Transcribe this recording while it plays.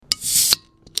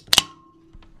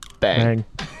Bang.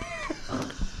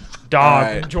 Dog,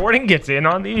 right. when Jordan gets in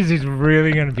on these, he's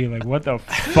really going to be like, what the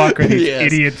fuck are these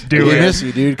idiots doing? We miss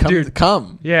you, dude.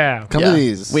 Come Yeah. to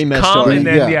these. We missed Come Jordan.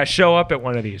 and then, show up at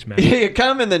one of these, man. You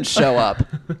come and then show up.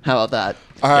 How about that?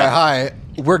 All right, hi.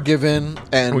 We're Given,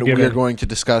 and We're we are Given. going to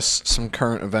discuss some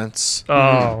current events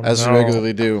As we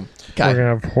regularly do. Okay. We're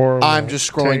going to have horrible I'm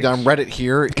just scrolling takes. down Reddit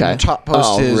here. Okay. The top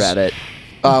post is Reddit.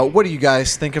 What do you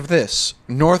guys think of this?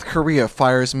 North Korea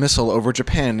fires missile over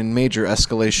Japan in major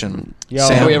escalation. Yo. Have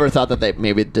Sam? we ever thought that they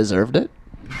maybe deserved it?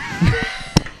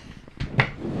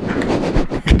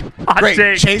 Hot Great.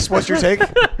 take. Chase, what's your take?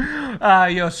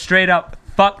 Straight up,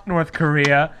 fuck North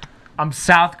Korea. I'm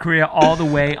South Korea all the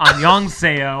way.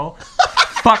 Annyeonghaseyo.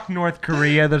 Fuck North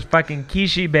Korea. Those fucking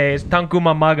Kishi Bays.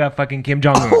 Tankumamaga fucking Kim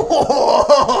Jong-un.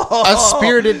 A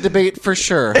spirited debate for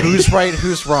sure. Who's right,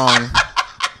 who's wrong?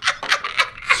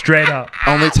 Straight up.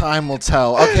 Only time will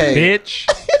tell. Okay. Bitch.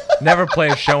 Never play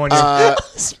a show in your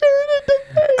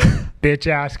bitch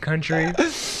ass country.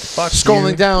 Fuck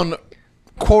Scrolling you. down,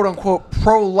 quote unquote,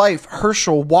 pro-life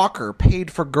Herschel Walker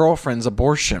paid for girlfriend's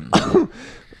abortion.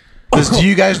 Do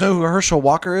you guys know who Herschel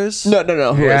Walker is? No.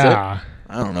 Who is it? Yeah.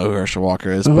 I don't know who Herschel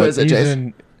Walker is. Who but is it, He's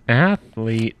Jason? an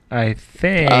athlete, I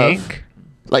think.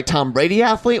 Like Tom Brady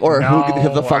athlete or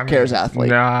who the fuck cares athlete?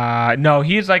 Nah, no,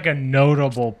 he's like a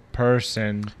notable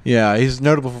person. Yeah, he's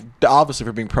notable, obviously,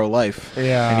 for being pro-life.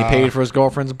 Yeah. And he paid for his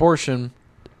girlfriend's abortion.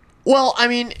 Well, I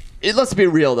mean, let's be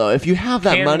real though. If you have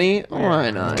that Can- money,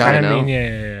 why not? I You know? mean,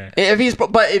 yeah. If he's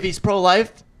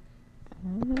pro-life, I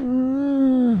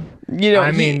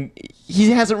mean,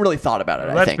 he hasn't really thought about it.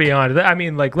 I Let's think. be honest. I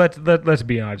mean, like, let's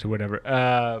be honest or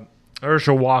whatever.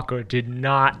 Herschel Walker did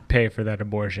not pay for that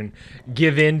abortion.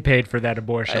 Given paid for that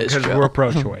abortion That is because true. we're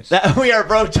pro-choice. We are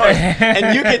pro-choice,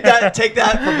 and you can take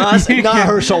that from us, You not can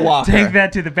Herschel Walker. Take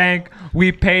that to the bank.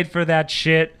 We paid for that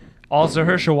shit. Also,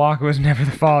 Herschel Walker was never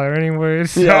the father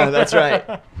anyways. So. Yeah, that's right.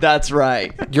 That's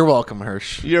right. You're welcome,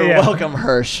 Hirsch. You're Yeah. welcome,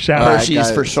 Hirsch. Shout out. Hershey's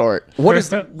Alright, for guys. short. What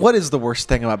is the worst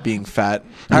thing about being fat?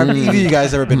 Have any of you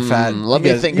guys ever been fat? let You me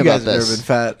guys- think you guys about have this.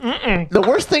 Never been fat. The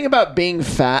worst thing about being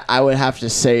fat, I would have to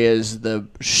say, is the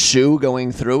shoe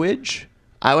going throughage.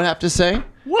 I would have to say.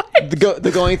 What?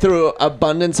 The going through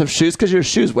abundance of shoes, because your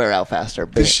shoes wear out faster.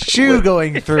 The shoe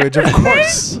going through it, of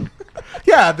course.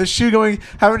 Yeah, the shoe going.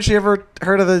 Haven't you ever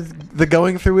heard of the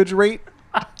going throughage rate?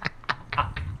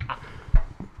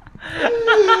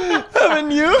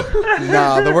 Haven't you?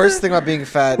 No, the worst thing about being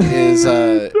fat is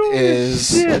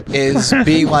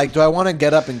being like, do I want to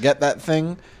get up and get that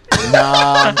thing?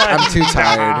 Nah, I'm too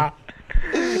tired.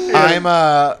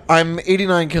 I'm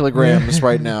 89 kilograms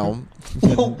right now.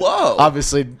 Whoa.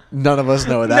 Obviously, none of us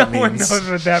know what that No one means. knows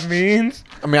what that means.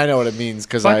 I mean, I know what it means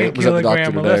because I Fucking was at the doctor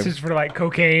kilogram, unless today. it's for like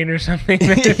cocaine or something.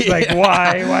 It's like,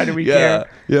 why? Why do we care?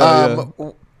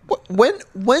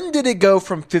 When did it go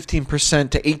from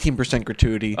 15% to 18%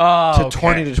 gratuity Oh, to okay.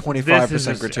 20 to 25% This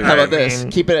is- gratuity? How about I this?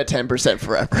 mean- Keep it at 10%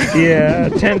 forever. Yeah,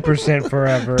 10%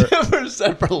 forever.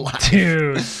 10% for life.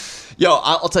 Dude. Yo,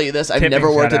 I'll tell you this. I've Tipping's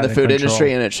never worked got in the out of food control.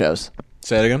 industry, and it shows.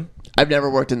 Say it again. I've never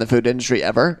worked in the food industry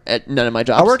ever at none of my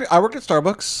jobs. I worked at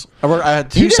Starbucks. I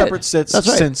had You two did. separate stints That's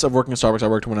right. since of working at Starbucks. I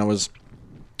worked when I was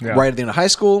right at the end of high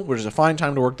school, which is a fine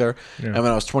time to work there, and when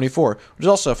I was 24, which is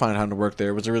also a fine time to work there.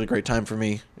 It was a really great time for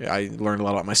me. I learned a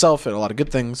lot about myself and a lot of good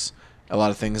things. A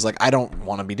lot of things like I don't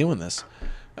want to be doing this,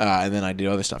 and then I do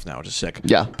other stuff now, which is sick.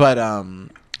 Yeah. But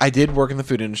I did work in the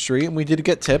food industry, and we did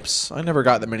get tips. I never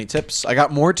got that many tips. I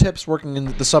got more tips working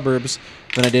in the suburbs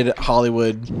than I did at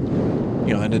Hollywood.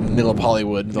 You know, I did in the middle of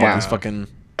Hollywood with all these fucking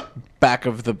back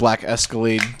of the black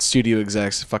Escalade studio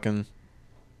execs. Fucking,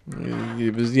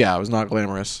 it was not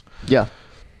glamorous. Yeah.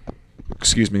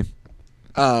 Excuse me.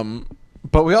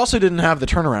 But we also didn't have the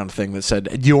turnaround thing that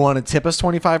said, "Do you want to tip us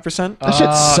 25%?" That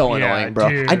shit's so yeah, annoying, bro.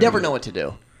 dude. I never know what to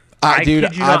do. Dude,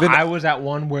 kid you not, I was at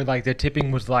one where like the tipping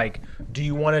was like, do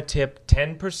you want to tip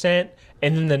 10%?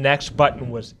 And then the next button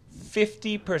was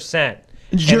 50%.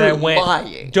 You're and I went,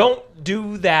 lying. Don't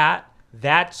do that.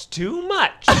 That's too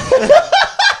much.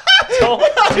 Don't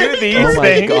do these oh my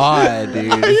things. god,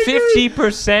 dude.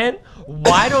 50%?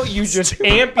 Why don't you just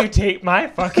amputate my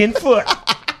fucking foot?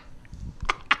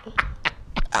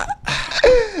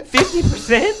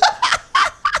 50%?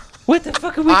 What the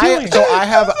fuck are we doing? I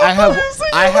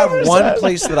have one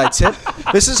place that I tip.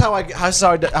 This is how I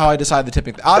decide the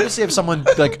tipping. Obviously, if someone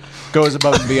like goes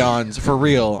above and beyond for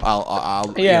real,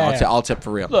 I'll tip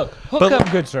for real. Look, hook up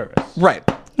good service. Right.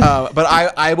 But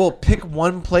I will pick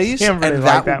one place, Can't really and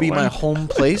like that will that be one. my home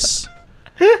place.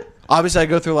 Obviously, I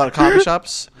go through a lot of coffee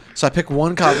shops, so I pick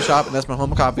one coffee shop, and that's my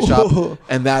home coffee shop,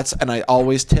 and I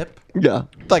always tip. Yeah.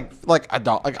 Like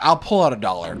 $1. Like I'll pull out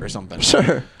 $1 or something.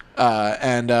 Sure.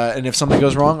 And if something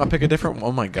goes wrong, I'll pick a different one.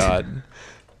 Oh my god.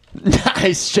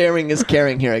 Nice. Sharing is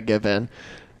caring here at Give In.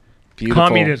 Beautiful.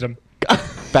 Communism.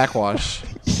 Backwash.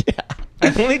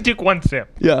 I only took one sip.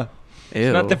 Yeah.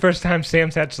 Ew. Not the first time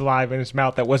Sam's had saliva in his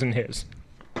mouth that wasn't his.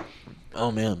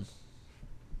 Oh man.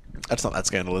 That's not that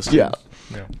scandalous. Yeah.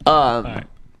 No. Right.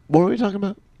 What were we talking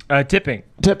about? Tipping.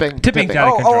 Tipping. out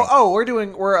of control. We're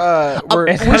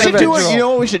We should do it. You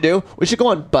know what we should do? We should go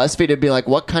on BuzzFeed and be like,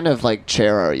 "What kind of like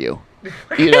chair are you?"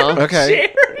 You know?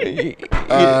 Okay. Wait,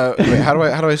 how do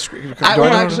I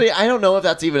I don't know if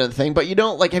that's even a thing, but you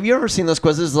don't like. Have you ever seen those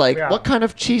quizzes? Like, Yeah. what kind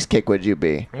of cheesecake would you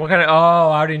be? What kind of? Oh,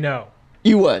 I already know.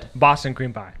 You would. Boston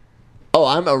cream pie. Oh,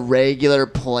 I'm a regular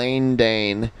plain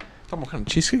Dane What kind of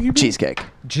cheesecake you be? cheesecake.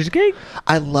 Cheesecake?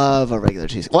 I love a regular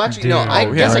cheesecake. Well, actually, no. Dude. I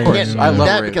Oh, guess yeah, I of can't course. do I love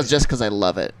that regular. because I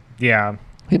love it. Yeah.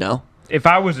 You know. If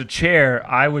I was a chair,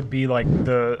 I would be like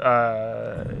the,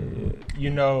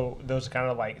 those kind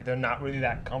of like, they're not really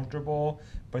that comfortable,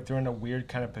 but they're in a weird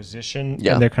kind of position.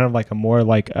 Yeah. And they're kind of like a more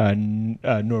like a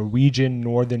Norwegian,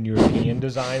 Northern European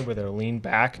design where they're leaned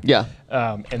back. Yeah.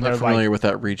 And I'm they're not familiar like, with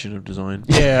that region of design.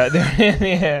 yeah,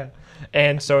 yeah.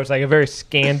 And so it's like a very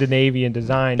Scandinavian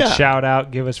design. Yeah. Shout out,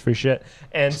 give us free shit.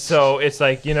 And so it's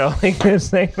like, like this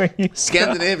thing where you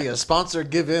Scandinavia, sponsor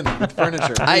Give In with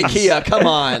furniture. IKEA, come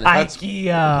on. IKEA.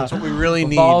 That's what we really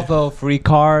need. Volvo, free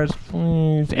cars,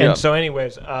 please. Yep. And so,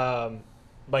 anyways,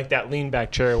 like that lean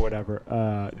back chair or whatever,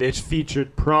 it's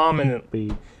featured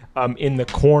prominently in the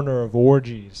corner of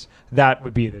orgies. That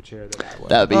would be the chair that I would.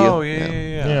 That would be you. Oh yeah.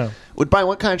 Yeah. Would Brian?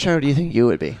 What kind of chair do you think you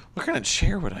would be? What kind of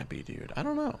chair would I be, dude? I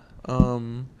don't know.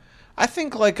 I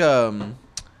think like a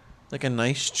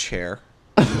nice chair.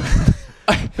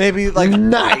 Maybe like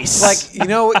Nice. like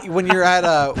when you're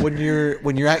at when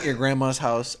you're at your grandma's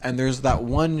house and there's that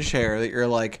one chair that you're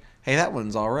like, hey, that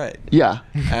one's all right. Yeah.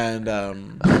 And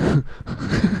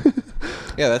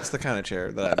yeah, that's the kind of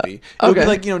chair that I'd be. It would be Okay.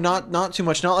 like, not too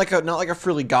much, not like a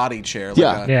frilly gaudy chair. Like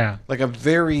Yeah. Yeah. like a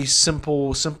very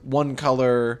simple one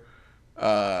color,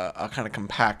 kind of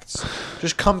compact,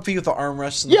 just comfy with the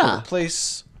armrests in the Yeah. perfect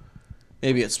place.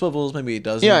 Maybe it swivels, maybe it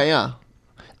doesn't. Yeah.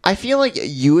 I feel like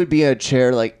you would be a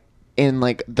chair like in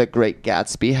like the Great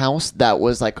Gatsby house that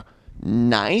was like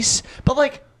nice, but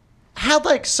like had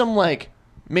like some like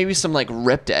maybe some like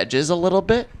ripped edges a little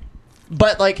bit.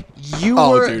 But like you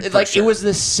were dude, for like sure. it was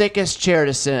the sickest chair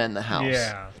to sit in the house.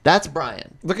 Yeah. That's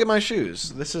Brian. Look at my shoes.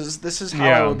 This is how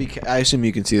Yeah. I would be. I assume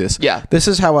you can see this. Yeah. This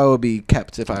is how I would be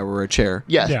kept if I were a chair.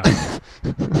 Yes. Yeah.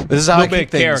 This is how I Little bit keep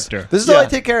of things. character. This is how I Yeah.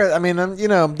 take care of. I mean,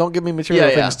 don't give me material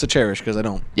Yeah, yeah. things to cherish because I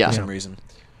don't. Yeah. For some reason.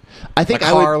 I My think I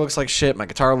car would. looks like shit. My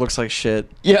guitar looks like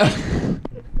shit. Yeah.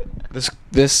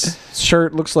 This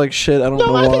shirt looks like shit. I don't know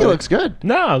No, why. I think it looks good.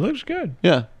 No, it looks good.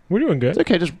 Yeah. We're doing good. It's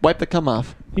okay. Just wipe the cum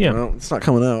off. Yeah. Well, it's not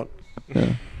coming out.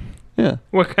 Yeah.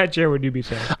 What kind of chair would you be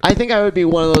saying? I think I would be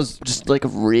one of those just like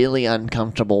really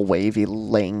uncomfortable, wavy,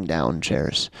 laying down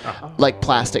chairs, like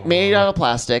plastic, made out of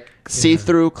plastic,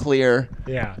 see-through, clear,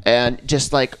 Yeah. and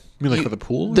just like. You mean like for the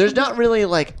pool? There's not really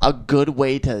like a good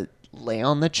way to lay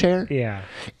on the chair. Yeah.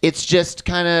 It's just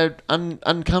kind of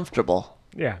uncomfortable.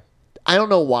 Yeah. I don't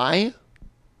know why,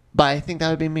 but I think that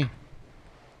would be me.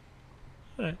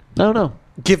 Alright. I don't know.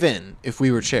 Give in if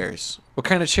we were chairs. What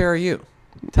kind of chair are you?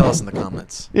 Tell us in the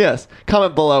comments. Yes.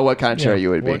 Comment below what kind of chair Yeah. you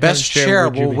would be. What- Best chair chair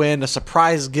would you will be? win a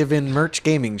surprise give-in merch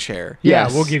gaming chair. Yeah,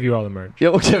 Yes. we'll give you all the merch. Yeah,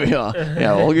 we'll give you all.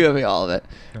 Yeah, we'll give you all of it.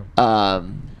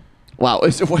 Wow.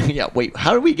 Wait.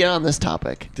 How did we get on this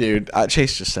topic? Dude,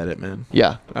 Chase just said it, man.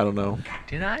 Yeah. I don't know.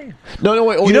 Did I? No.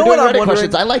 Wait. You know what I'm wondering?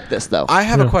 Questions. I like this though. I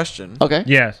have Yeah. a question. Okay.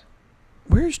 Yes.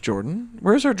 Where's Jordan?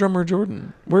 Where's our drummer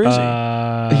Jordan? Where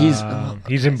is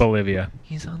He's in Bolivia.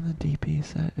 He's on the DP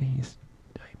set. He's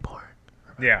doing porn.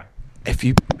 Yeah.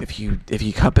 he? If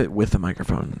you cup it with the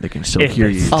microphone, they can still If hear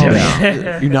it's you.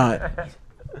 still- You're not.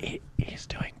 He's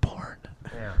doing porn.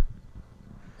 Yeah.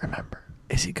 Remember.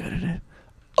 Is he good at it?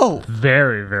 Oh.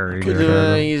 Very, very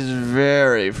good. He's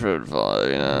very fruitful.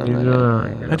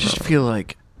 I just feel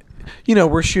like,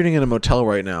 we're shooting in a motel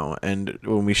right now, and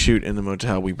when we shoot in the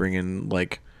motel, we bring in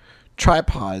like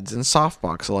tripods and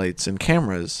softbox lights and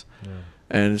cameras,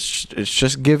 and it's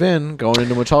just give in going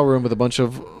into a motel room with a bunch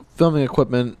of filming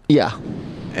equipment, Yeah.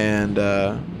 and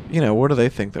what do they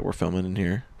think that we're filming in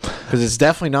here? Because it's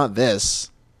definitely not this.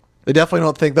 They definitely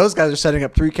don't think those guys are setting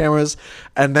up 3 cameras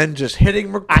and then just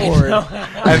hitting record,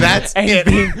 and that's it.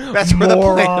 That's where the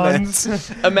plan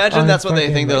is. Imagine that's what they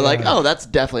fucking think. They're like, God. oh, that's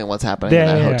definitely what's happening in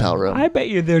that hotel room. I bet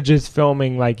you they're just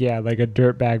filming like a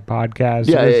dirtbag podcast.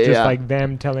 Yeah, It's yeah, just yeah. like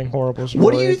them telling horrible stories.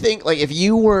 What do you think? Like, if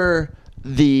you were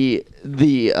the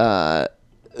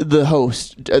the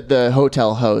host, the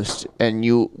hotel host, and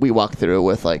we walk through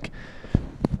with like,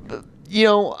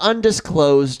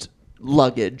 undisclosed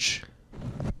luggage,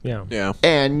 Yeah.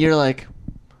 and you're like,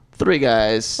 3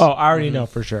 guys. Oh, I already know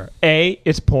for sure. A,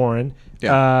 it's porn.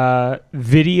 Yeah.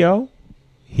 Video,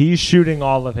 he's shooting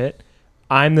all of it.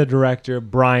 I'm the director.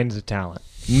 Brian's the talent.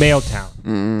 Male talent.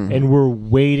 And we're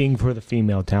waiting for the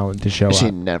female talent to show She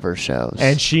up. never shows.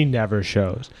 And she never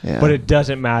shows. Yeah. But it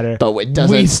doesn't matter. But it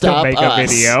doesn't we still stop make us. a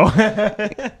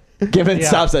video. Given Yeah.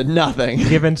 stops at nothing.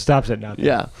 Given stops at nothing.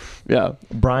 Yeah.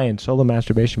 Brian, solo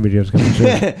masturbation videos coming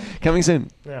soon. Coming soon.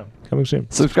 Yeah, coming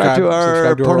soon. Subscribe to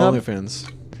our Pornhub.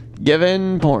 OnlyFans.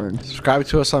 Given porn. Subscribe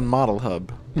to us on Model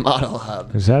Hub. Model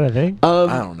Hub. Is that a thing? I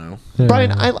don't know.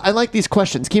 Brian, I like these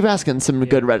questions. Keep asking some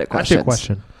good Reddit questions. That's your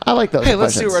question. I like those Hey,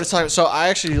 let's see questions. what Reddit's talking. So I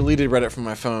actually deleted Reddit from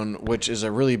my phone, which is a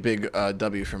really big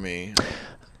W for me.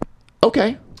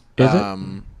 Okay. Is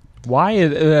it? Why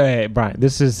is hey, Brian?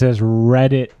 This says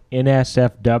Reddit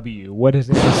NSFW. What does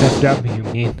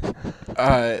NSFW mean?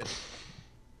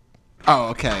 Oh,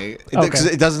 okay. Okay. Because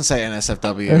it doesn't say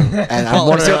NSFW, and I'm Oh,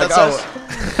 wondering, so like,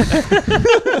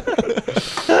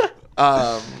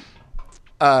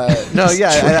 no,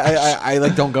 yeah, I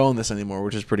like don't go on this anymore,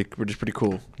 which is pretty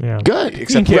cool. Yeah. Good.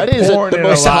 Except You can Reddit is get porn the in a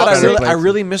most lot But of toxic. places. I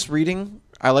really miss reading.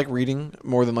 I like reading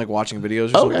more than like watching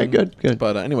videos. Or Okay, something. good.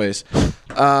 But anyways,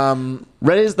 Reddit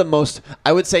is the most,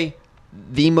 I would say,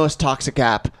 the most toxic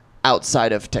app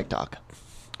outside of TikTok.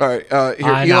 all right. Here,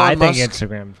 I Elon think Musk.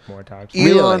 Instagram's more toxic.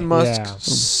 Really? Elon Musk Yeah.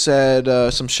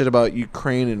 said some shit about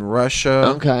Ukraine and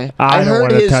Russia. Okay. I don't heard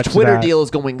wanna his touch Twitter that. deal is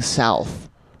going south.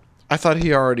 I thought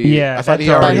he already. Yeah, I thought he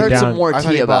that's already. I heard down. some more I thought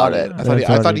tea he about bought it. I thought he, That's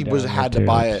I thought he already was down had there, to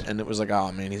buy too. it, and it was like,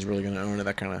 oh man, he's really gonna own it.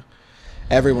 That kind of.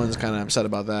 Everyone's kind of upset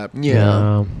about that.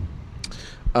 Yeah.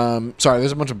 Sorry,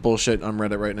 there's a bunch of bullshit on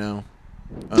Reddit right now.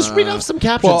 Just read off some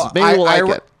captions. Well, Maybe we'll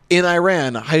like it. In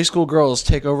Iran, high school girls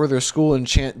take over their school and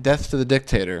chant "Death to the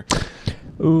dictator."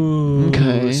 Ooh.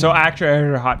 Okay. So actually, I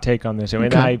heard a hot take on this, and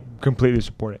Okay. I completely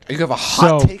support it. You have a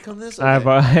hot So, take on this? I have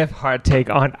a hot take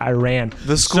on Iran.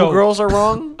 The schoolgirls are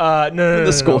wrong. No.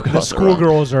 The schoolgirls The are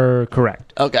schoolgirls are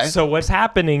correct. Okay. So what's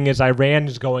happening is Iran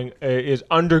is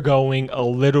undergoing a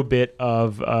little bit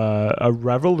of a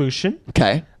revolution.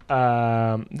 Okay.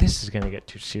 This is gonna get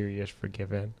too serious for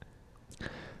Given.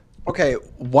 Okay,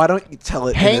 why don't you tell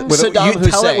it? Hang with Saddam you tell it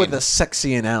Hussein. with a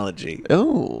sexy analogy.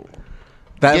 Oh.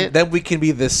 Then we can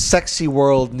be the sexy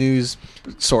world news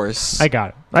source. I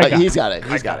got it. He's got it.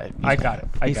 He's got it. I got it.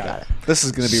 He's got it. This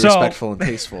is going to be So- respectful and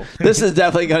tasteful. This is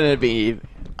definitely going to be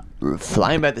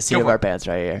flying by the seat of our pants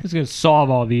right here. It's gonna solve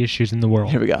all the issues in the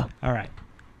world. Here we go. All right.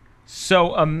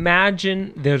 So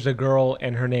imagine there's a girl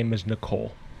and her name is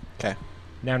Nicole. Okay.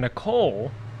 Now Nicole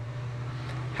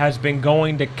has been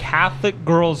going to Catholic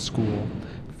girls' school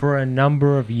for a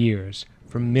number of years,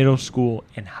 from middle school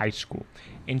and high school.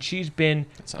 And she's been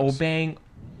obeying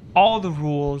all the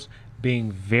rules,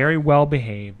 being very well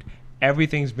behaved.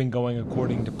 Everything's been going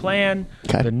according to plan.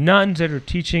 Okay. The nuns that are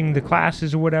teaching the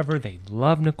classes or whatever, they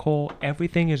love Nicole.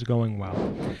 Everything is going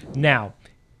well. Now,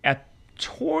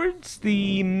 towards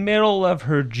the middle of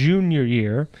her junior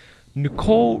year,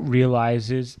 Nicole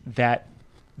realizes that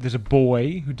there's a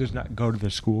boy who does not go to the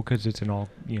school because it's an all,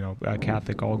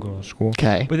 Catholic all-girls school.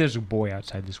 Okay. But there's a boy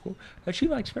outside the school that she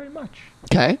likes very much.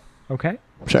 Okay. Okay?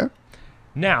 Sure.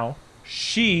 Now,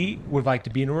 she would like to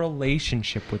be in a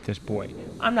relationship with this boy.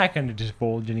 I'm not going to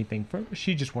divulge anything further.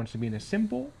 She just wants to be in a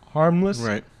simple, harmless,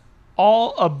 Right.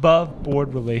 all above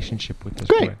board relationship with this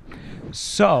Great. boy.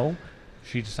 So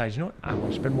she decides, you know what? I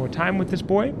want to spend more time with this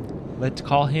boy. Let's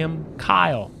call him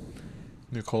Kyle.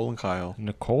 Nicole and Kyle.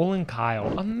 Nicole and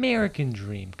Kyle. American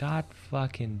dream. God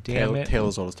fucking damn it.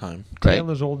 Taylor's all the time. Great.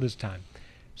 Taylor's old as time.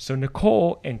 So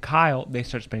Nicole and Kyle, they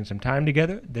start spending some time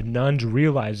together. The nuns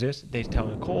realize this. They tell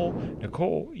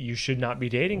Nicole, you should not be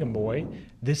dating a boy.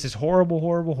 This is horrible,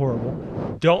 horrible,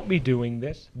 horrible. Don't be doing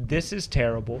this. This is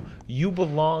terrible. You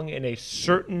belong in a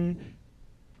certain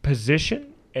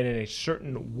position and in a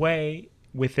certain way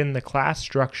within the class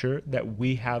structure that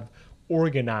we have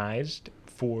organized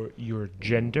for your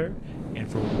gender and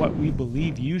for what we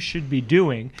believe you should be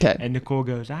doing. Okay. And Nicole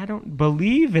goes, I don't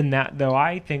believe in that, though.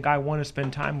 I think I want to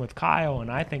spend time with Kyle, and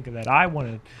I think that I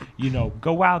want to,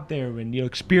 go out there and,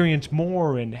 experience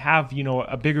more and have,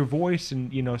 a bigger voice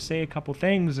and, say a couple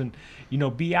things and,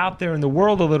 be out there in the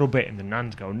world a little bit. And the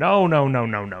nuns go, no.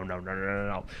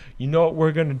 You know what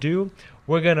we're going to do?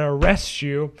 We're going to arrest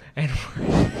you and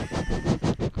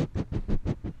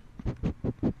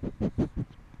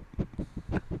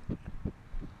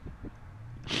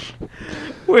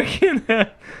we're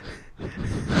gonna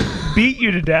beat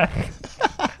you to death.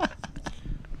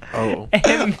 Oh.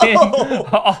 And then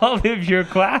all of your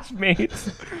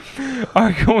classmates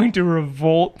are going to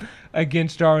revolt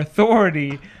against our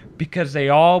authority because they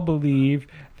all believe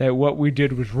that what we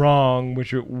did was wrong,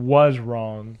 which it was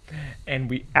wrong. And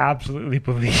we absolutely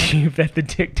believe that the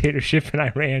dictatorship in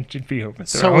Iran should be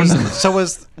overthrown. So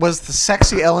was the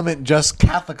sexy element just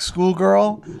Catholic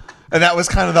schoolgirl? And that was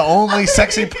kind of the only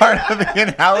sexy part of the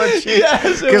analogy?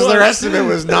 Yes, because the rest of it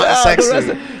was not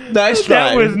sexy. Nice try.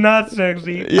 That was not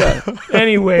sexy. Yeah.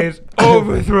 Anyways,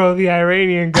 overthrow the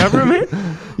Iranian government.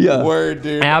 Yeah. Word,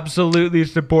 dude. Absolutely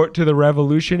support to the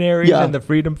revolutionaries Yeah. and the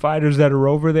freedom fighters that are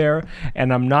over there.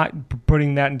 And I'm not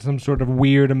putting that in some sort of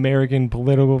weird American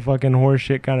political fucking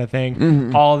horseshit kind of thing.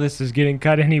 Mm-hmm. All this is getting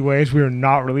cut anyways. We're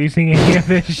not releasing any of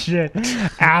this shit.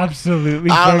 Absolutely.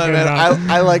 I don't know, fucking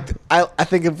man. not. I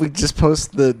think if we just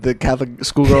post the Catholic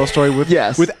schoolgirl story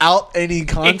Yes. without any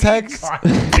context,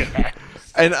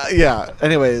 and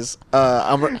anyways,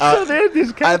 So there's this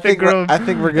I Catholic think girl. I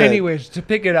think we're good. Anyways, to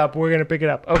pick it up, we're gonna pick it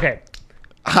up. Okay.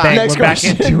 Hi. Bang, Next we're back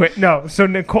question. into it. No, so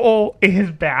Nicole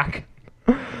is back.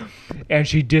 And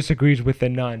she disagrees with the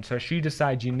nun. So she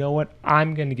decides, you know what?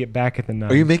 I'm going to get back at the nun.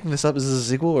 Are you making this up? Is this a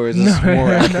sequel or is this more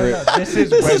accurate? No. This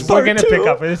is is we're part going to two. pick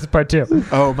up. This is part 2.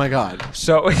 Oh my god!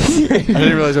 So I didn't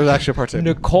realize there was actually a part 2.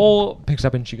 Nicole picks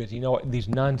up and she goes, you know what? These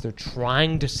nuns, they're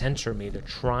trying to censor me. They're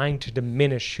trying to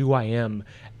diminish who I am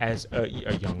as a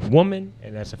young woman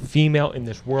and as a female in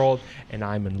this world. And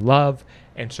I'm in love.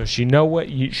 And so she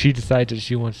she decides that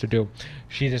she wants to do.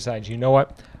 She decides, you know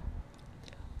what?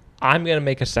 I'm going to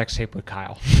make a sex tape with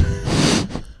Kyle.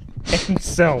 And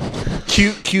so,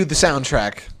 Cue the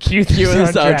soundtrack. cue the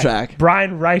soundtrack. soundtrack.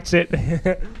 Brian writes it.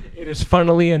 It is,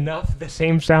 funnily enough, the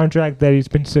same soundtrack that he's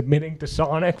been submitting to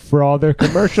Sonic for all their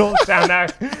commercials. Shout No,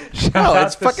 out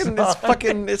it's to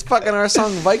fucking our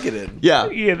song Vicodin. Yeah.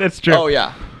 Yeah, that's true. Oh,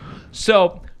 yeah.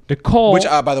 So, Nicole... Which,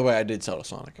 by the way, I did sell to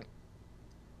Sonic.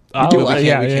 Oh, We can't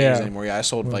yeah, use yeah. it anymore. Yeah, I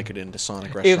sold Vicodin to Sonic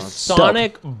If restaurants.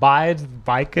 Sonic buys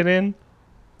Vicodin...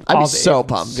 I'd be I'll- so if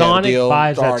pumped. Sonic deal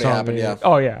buys that already song. happened, yeah.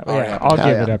 Oh, yeah. Already Yeah. happened. I'll Hell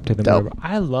give yeah. it up to them. Dope. Forever.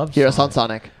 I love Hear us on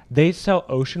Sonic. Sonic. They sell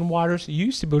ocean waters. You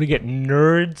used to be able to get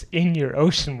nerds in your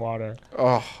ocean water.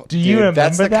 Oh, Do you remember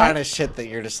that's the that? kind of shit that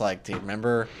you're just like, dude,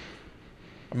 remember?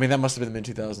 I mean, that must have been the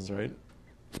mid-2000s, right?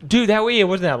 Dude, that way it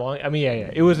wasn't that long. I mean,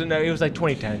 yeah. It was like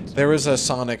 2010s. There was a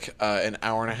Sonic an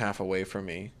hour and a half away from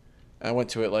me. I went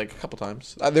to it like a couple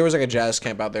times. There was like a jazz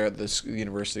camp out there at this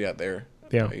university out there.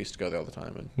 Yeah. I used to go there all the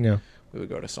time, and Yeah. we would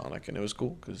go to Sonic, and it was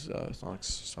cool because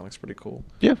Sonic's pretty cool.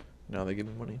 Yeah. Now they give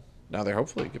me money. Now they're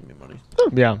hopefully giving me money.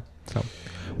 Yeah. So,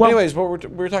 well, Anyways, we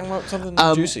were talking about something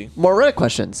juicy. More Reddit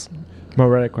questions. more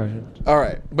Reddit questions. All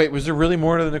right. Wait, was there really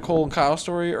more to the Nicole and Kyle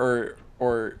story, or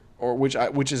which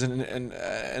is an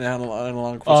analog?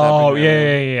 For what's Oh, happening yeah, now?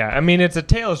 yeah, yeah. I mean, it's a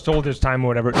tale as told as time or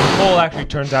whatever. Nicole actually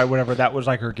turns out, whatever, that was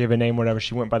like her given name, whatever.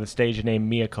 She went by the stage name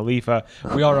Mia Khalifa.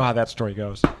 We all know how that story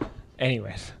goes.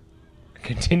 Anyways,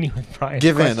 continue with Brian's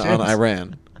Give in questions. on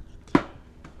Iran.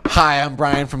 Hi, I'm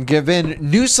Brian from Give In.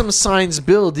 Newsom signs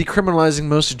bill decriminalizing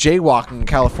most jaywalking in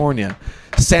California.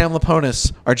 Sam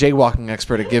Laponis, our jaywalking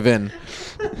expert at Give In.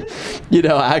 You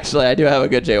know, actually, I do have a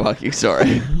good jaywalking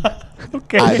story.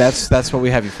 Okay. That's what we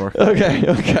have you for.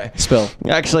 Okay. Spill.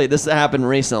 Actually, this happened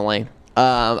recently.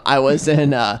 I was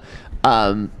in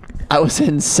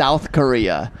South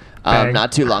Korea. Bang.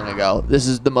 Not too long ago. This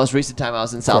is the most recent time I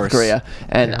was in South course. Korea,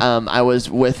 and I was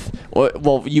with.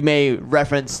 Well, you may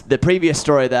reference the previous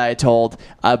story that I told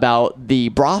about the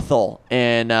brothel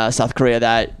in South Korea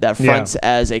that fronts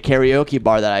as a karaoke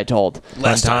bar that I told.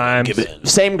 Last time.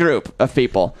 Same group of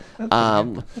people.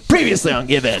 Previously on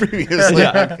Give In.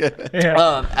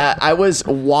 Yeah. I was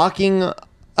walking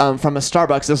from a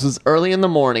Starbucks. This was early in the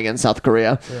morning in South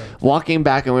Korea. Yeah. Walking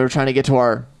back, and we were trying to get to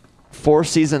our Four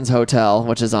Seasons hotel,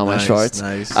 which is on my Nice, shorts.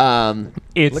 nice.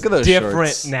 It's Look at those different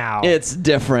shorts. now. It's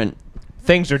different.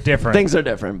 Things are different. Things are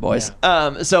different, boys.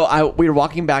 So we were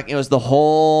walking back. It was the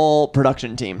whole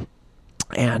production team,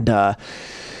 and I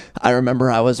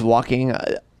remember I was walking.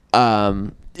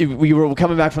 We were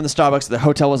coming back from the Starbucks. The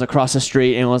hotel was across the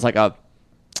street, and it was like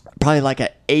probably like a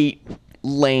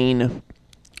 8-lane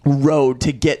road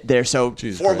to get there. So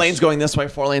Jesus 4 Christ. lanes going this way,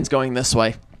 4 lanes going this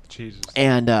way. Jesus.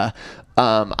 And I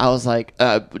was like,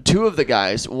 2 of the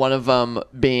guys, one of them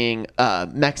being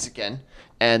Mexican,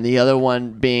 and the other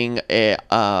one being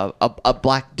a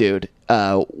black dude,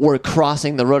 were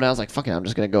crossing the road. And I was like, fuck it, I'm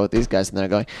just going to go with these guys. And they're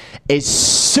going. As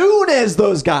soon as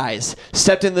those guys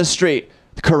stepped in the street,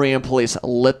 the Korean police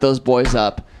lit those boys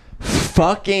up,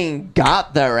 fucking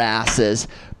got their asses,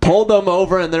 pulled them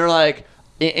over, and they're like,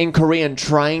 in Korean,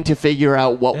 trying to figure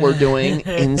out what we're doing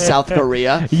in South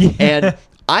Korea. Yeah. And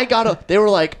I they were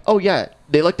like, oh yeah,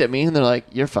 They looked at me and they're like,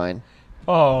 "You're fine."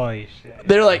 Holy shit.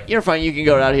 They're like, "You're fine. You can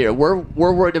go out here. We're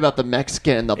worried about the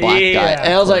Mexican and the black guy." Yeah,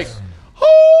 And I was of like,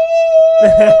 "Oh,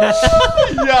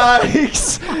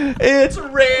 yikes! It's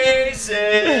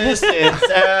racist in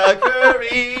South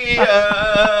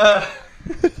Korea.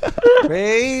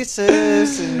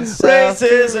 Racism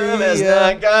has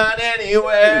not gone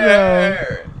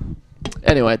anywhere."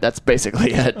 Anyway, that's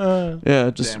basically it. Yeah,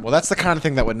 just Damn, well, that's the kind of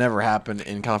thing that would never happen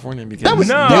in California because that would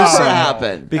No. never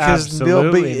happen.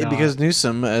 Absolutely not. because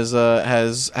Newsom has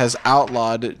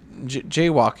outlawed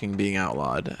jaywalking being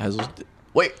outlawed.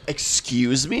 Wait,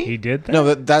 excuse me? He did that?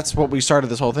 No, that's what we started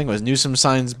this whole thing was Newsom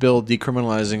signs bill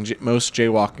decriminalizing most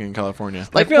jaywalking in California.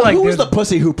 Like, feel like who was there's- the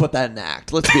pussy who put that in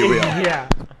act? Let's be real. Yeah.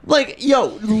 Like,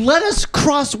 yo, let us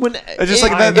cross when. It's just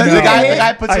like I the know.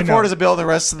 guy puts I it forward know. as a bill, and the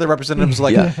rest of the representatives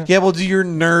are like, yeah, well, do your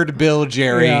nerd bill,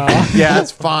 Jerry. Yeah. Yeah,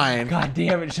 that's fine. God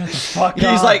damn it, shut the fuck up.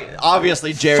 He's like,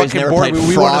 obviously, Jerry's Fucking never bored. played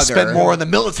We want to Frogger. spend more on the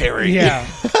military. Yeah.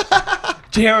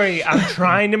 Jerry, I'm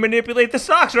trying to manipulate the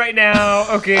socks right now.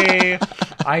 Okay.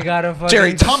 I gotta fucking...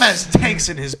 Jerry, Tom has tanks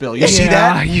in his bill. You see Yeah,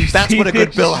 that? you That's see what a good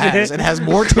this bill shit? has. It has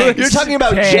more tanks. You're talking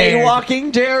about Tank.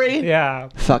 jaywalking, Jerry? Yeah.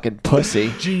 Fucking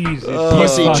pussy. Jesus.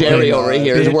 Pussy Fucking Jerry over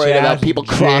here is worried about bitch-ass people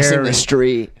crossing Jerry. the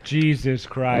street. Jesus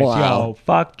Christ. Wow. Yo,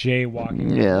 fuck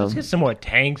jaywalking. Yeah. Let's get some more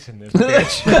tanks in this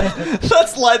bitch.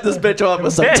 Let's light this bitch up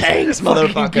with some tanks, Fucking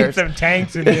Get motherfuckers. some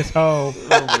tanks in this hoe. Oh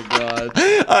my god.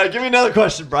 All right, give me another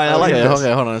question, Brian. I like okay, this.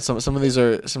 okay, hold on. Some of these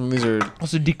are Also,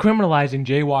 decriminalizing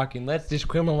jaywalking. Let's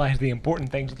decriminalize the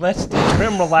important things. Let's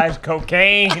decriminalize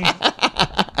cocaine.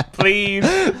 Please.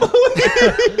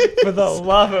 For the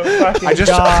love of fucking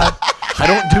God. I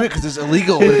don't do it because it's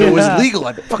illegal. But if it was legal,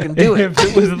 I'd fucking do it. If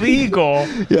it was legal,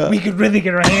 we could really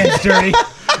get our hands dirty.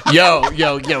 Yo.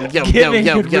 Giving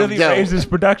could really raise this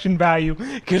production value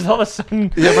because all of a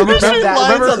sudden, remember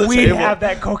lines on the we'd table. have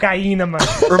that cocaine.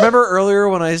 Remember earlier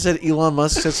when I said Elon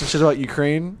Musk said some shit about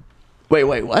Ukraine? Wait,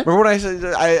 what? Remember what I said?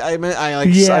 I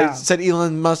Yeah. said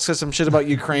Elon Musk said some shit about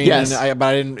Ukraine. Yes. And but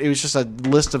I didn't. It was just a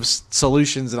list of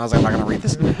solutions, and I was like, I'm not gonna read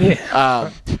this. Yeah.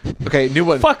 Okay, new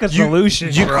one. Fuck a solution,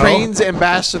 bro. Ukraine's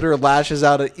ambassador lashes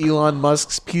out at Elon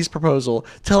Musk's peace proposal,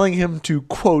 telling him to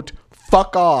quote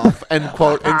fuck off end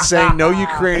quote, and saying no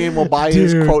Ukrainian will buy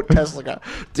his Dude. quote Tesla car.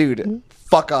 Dude,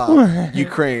 fuck off,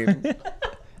 Ukraine.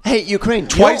 Hey, Ukraine.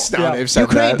 Twice you now don't- they've said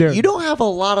Ukraine, that. you don't have a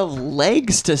lot of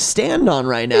legs to stand on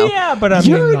right now. Yeah, but I mean,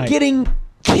 you're like- getting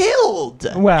killed.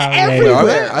 Well, maybe. everywhere. Are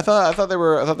they? I thought they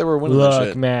were winning that Look,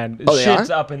 shit. man, Oh, they shit's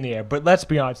are? up in the air. But let's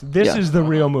be honest, this Yeah. is the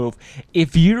real move.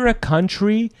 If you're a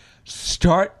country,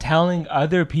 start telling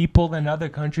other people in other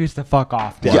countries to fuck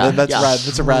off. Yeah, Yeah, that's yeah. rad.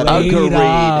 That's a rad. Straight Agreed.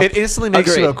 up. It instantly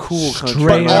makes you a Agreed. cool country.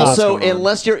 Straight But up. also, What's going on?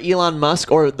 unless you're Elon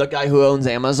Musk or the guy who owns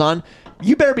Amazon,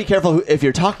 you better be careful if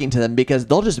you're talking to them because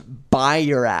they'll just buy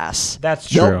your ass. That's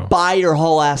They'll true. buy your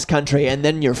whole ass country and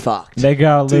then you're fucked. They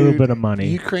got a little Dude, bit of money.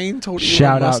 Ukraine told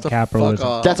Shout Elon Musk out to capitalism. Fuck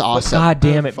off. That's awesome. God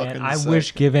damn it, Fucking man! I sick.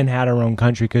 wish Given had our own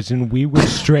country because then we would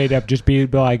straight up just be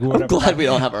like, I'm whatever. glad we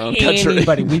don't have our own country.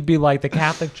 Anybody, we'd be like the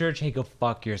Catholic Church. Hey, go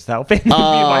fuck yourself. And they'd be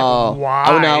Oh, like, why?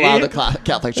 I would not allow the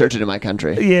Catholic Church into my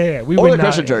country. Yeah, we Or would the not-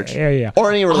 Christian church. Yeah.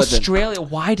 Or any religion. Australia.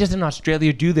 Why doesn't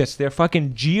Australia do this? They're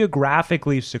fucking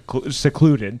geographically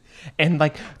secluded, and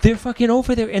like they're fucking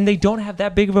over there, and they don't have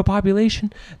that big of a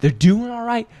population. They're doing all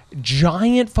right.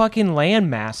 Giant fucking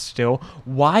landmass still.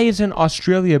 Why isn't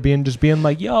Australia being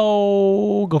like,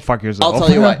 yo, go fuck yourself? I'll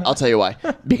tell you why. I'll tell you why.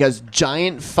 Because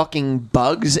giant fucking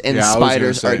bugs and Yeah, I was gonna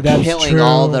spiders say. are That's killing true.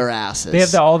 all their asses. They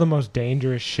have all the most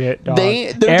dangerous shit. Dog.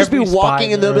 They'll just be Every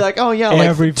walking and they'll be spider, like, oh yeah, like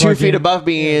every 2 feet fucking- above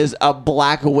me is a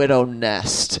black widow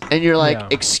nest. And you're like, Yeah.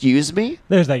 excuse me?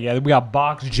 There's like, yeah, we got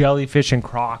box jellyfish and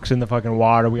crocs in the fucking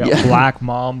water. We got Yeah. black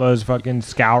mambas fucking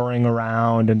scouring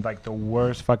around and like the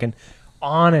worst fucking.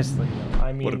 Honestly,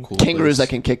 I mean, What a cool Kangaroos place.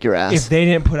 that can kick your ass. if they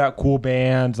didn't put out cool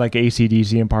bands like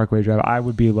AC/DC and Parkway Drive, I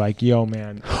would be like, yo,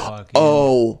 man. Fuck you.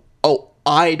 oh,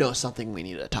 I know something we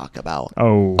need to talk about.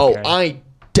 Oh, Oh, okay. I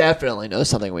definitely know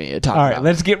something we need to talk All right, about.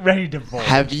 let's get ready to vote.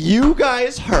 Have you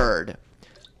guys heard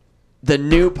the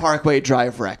new Parkway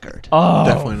Drive record? Oh,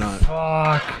 Definitely not.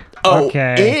 Fuck. Oh,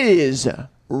 okay. it is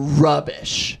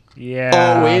rubbish.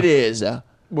 Yeah. Oh, it is.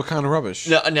 What kind of rubbish?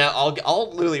 No, now I'll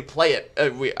literally play it.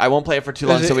 I won't play it for too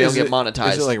long so we don't get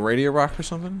monetized. Is it like radio rock or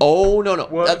something? Oh no.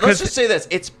 Well, Let's 'cause- just say this: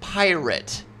 it's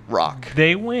pirate rock.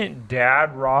 They went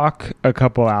dad rock a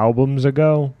couple albums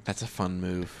ago. That's a fun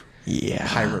move. Yeah,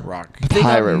 Pirate rock. They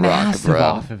Pirate got rock, massive bro.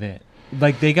 off of it.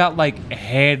 Like they got like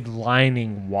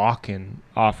headlining walking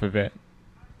off of it.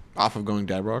 Off of going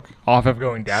dad rock. Off of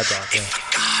going dad rock. Yeah.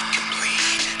 God can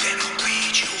bleed, then I'll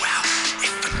bleed you out.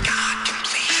 If a God can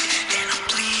bleed, then I'll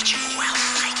bleed you out.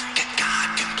 Like a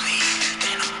God can bleed, then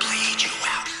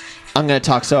I'm gonna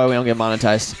talk so we don't get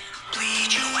monetized.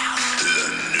 Bleed you out.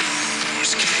 The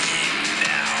news came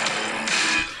now.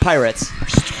 Pirates.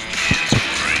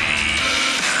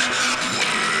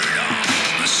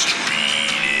 The street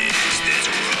is there's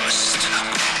rust.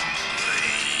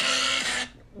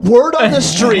 Word on the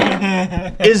street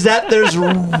is that there's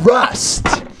rust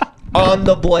on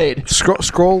the blade.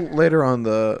 Scroll later on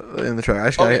in the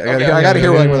track. I Okay, gotta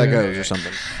hear where that goes or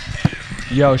something.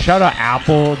 Yo, shout out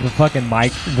Apple. The fucking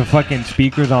mic, the fucking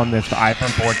speakers on this iPhone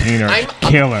 14 are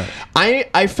killer.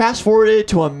 I fast forwarded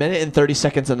to 1 minute and 30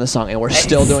 seconds in the song, and we're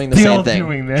still doing the Still same thing.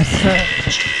 doing this.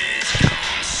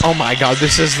 Oh my god,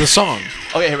 this is the song.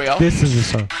 Okay, here we go. This is the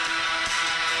song.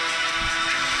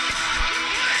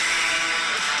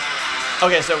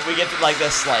 Okay, so we get to like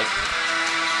this, like.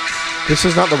 This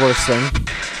is not the worst thing.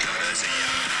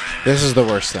 This is the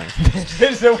worst thing. This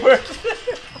is the worst.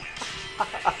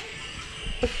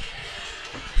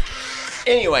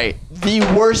 Anyway, the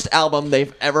worst album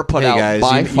they've ever put Hey out guys,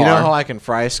 by you far. know how I can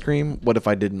fry scream? What if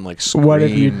I didn't like scream? What if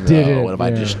you though? didn't? What if I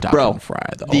Yeah. just died Bro, and fry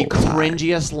the the whole time?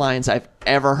 cringiest lines I've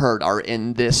ever heard are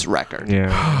in this record.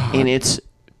 Yeah. And it's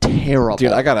terrible.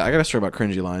 Dude, I got a story about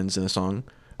cringy lines in the song.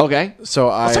 Okay. So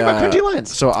Let's talk about cringy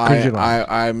lines. So Cringy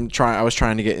lines. I was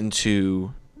trying to get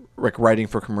into like writing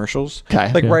for commercials.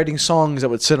 'Kay. Like Yeah. writing songs that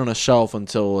would sit on a shelf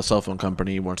until a cell phone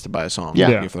company wants to buy a song.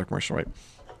 Yeah. For the commercial, right?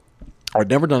 I'd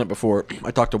never done it before.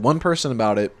 I talked to one person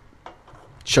about it,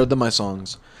 showed them my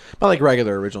songs, not like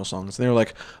regular original songs. And they were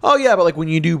like, "Oh yeah, but like when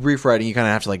you do brief writing, you kind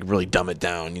of have to like really dumb it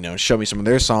down, you know, show me some of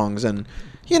their songs, and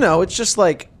you know, it's just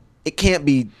like it can't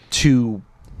be too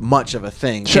much of a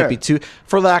thing. It Sure. can't be too,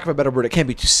 for lack of a better word, it can't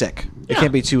be too sick. It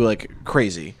can't be too like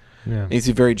crazy. Yeah. It needs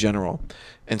to be very general."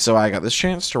 And so I got this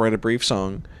chance to write a brief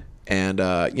song, and you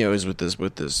know, it was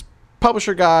with this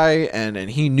publisher guy, and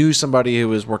he knew somebody who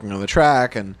was working on the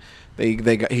track, and he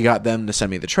got them to send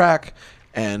me the track,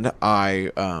 and I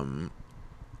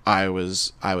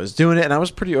was doing it, and I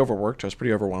was pretty overworked. I was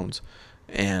pretty overwhelmed,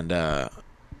 and I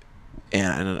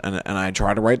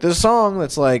tried to write this song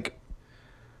that's like,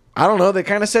 I don't know. They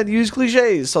kind of said use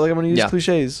cliches, so like I'm gonna use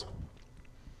cliches,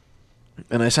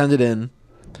 and I send it in,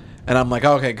 and I'm like,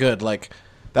 okay, good. Like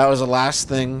that was the last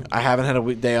thing. I haven't had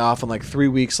a day off in like 3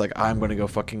 weeks. Like I'm gonna go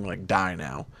fucking like die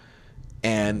now.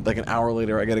 And like an hour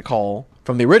later, I get a call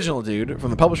from the original dude,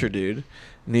 from the publisher dude,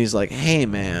 and he's like, "Hey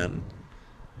man,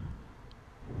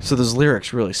 so those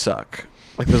lyrics really suck.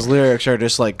 Like those lyrics are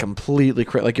just like completely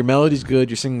like your melody's good,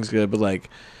 your singing's good, but like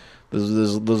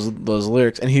those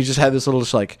lyrics." And he just had this little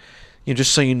just like, you know,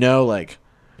 just so you know, like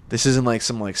this isn't like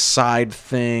some like side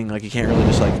thing. Like you can't really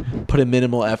just like put a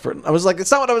minimal effort. I was like,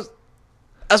 it's not what I was.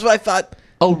 That's what I thought.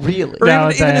 Oh, really? Or No,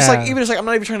 even just yeah. like I'm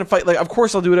not even trying to fight. Like, of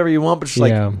course I'll do whatever you want, but just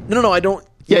like Yeah. no, I don't.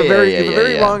 Yeah, you have a yeah,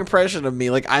 very yeah. wrong impression of me.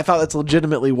 Like I thought that's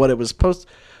legitimately what it was supposed.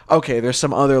 Okay, there's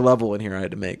some other level in here I had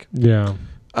to make. Yeah.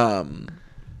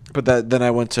 But then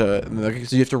I went to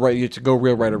so you have to go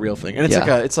write a real thing, and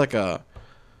it's like a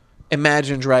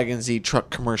Imagine Dragons Z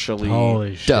truck commercially.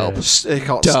 Holy shit. Dope. They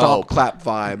call it Dope. Stop Clap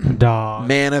Vibe. Dog.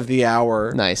 Man of the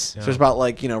Hour. Nice. So it's about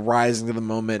like, you know, rising to the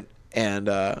moment, and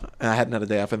I hadn't had a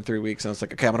day off in 3 weeks, and I was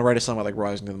like, okay, I'm gonna write a song about like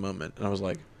rising to the moment, and I was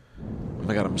like, oh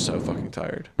my god, I'm so fucking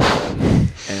tired, and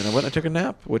I went and I took a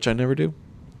nap, which I never do.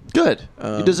 Good.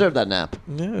 You deserve that nap.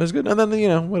 Yeah, it was good, and then you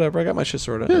know whatever, I got my shit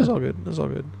sorted out. It was all good. It was all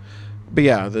good. But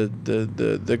yeah,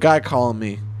 the guy calling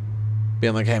me,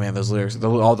 being like, hey man, those lyrics,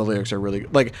 all the lyrics are really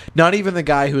like, not even the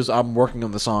guy who's I'm working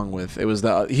on the song with. It was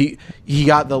he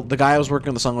got the guy I was working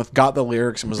on the song with got the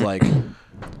lyrics and was like,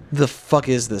 the fuck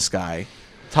is this guy?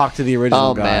 Talk to the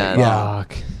original guy. man. Yeah.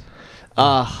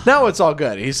 Fuck. Now it's all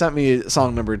good. He sent me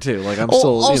song number 2. Like I'm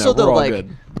still, also, you know, though, we're all like,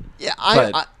 good. Yeah,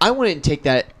 But- I wouldn't take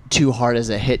that too hard as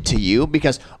a hit to you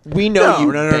because we know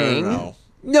you bang.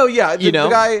 No, yeah, You know?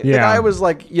 the Yeah. guy was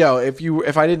like, "Yo,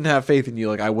 if I didn't have faith in you,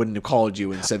 like I wouldn't have called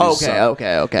you and said this sucked."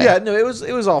 Okay. Yeah, no, it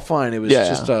was all fine. It was Yeah.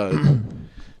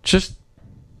 just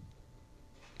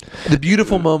the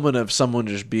beautiful moment of someone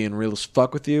just being real as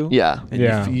fuck with you. Yeah. and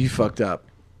Yeah. you fucked up,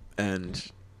 and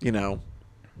you know,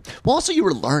 Well, also you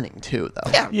were learning too,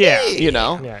 though. Yeah. You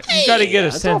know. Yeah. You got to get a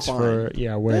it's all sense for fine. where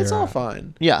it's you're all at.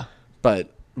 fine. Yeah. But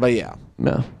yeah,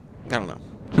 No. I don't know.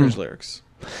 Here's lyrics.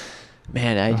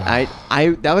 Man,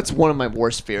 I that was one of my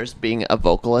worst fears being a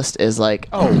vocalist is like,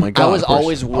 Oh my God, I was of course.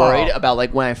 always worried about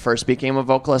like when I first became a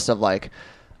vocalist of like,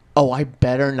 oh, I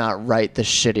better not write the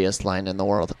shittiest line in the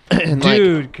world. And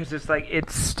Dude, because it's like it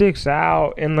sticks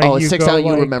out and like like, oh, it you sticks go, out, you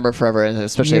like, remember forever, and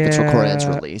especially if it's recorded and it's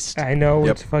yeah, released. I know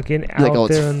Yep. it's fucking out Like, oh,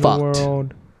 it's there in fucked. the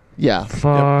world. Yeah.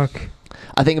 Fuck.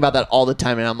 I think about that all the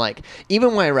time, and I'm like,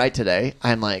 even when I write today,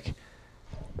 I'm like,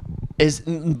 is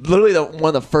literally one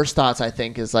of the first thoughts I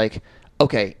think is like,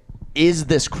 okay, is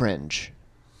this cringe?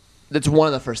 That's one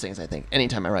of the first things I think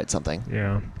anytime I write something.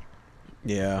 Yeah.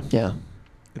 Yeah. Yeah.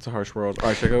 It's a harsh world. All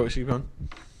right, should I go? Should you go on?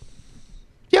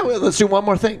 Yeah, well, let's do one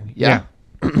more thing. Yeah.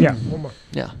 Yeah. One more.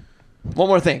 Yeah. One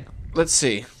more thing. Let's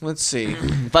see.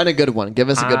 Find a good one. Give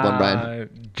us a good one,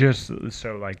 Brian. Just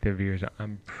so like the viewers,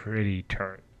 I'm pretty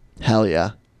turned. Hell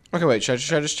yeah. Okay, wait. Should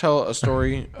I just tell a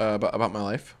story about my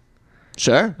life?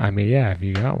 Sure. I mean, yeah, if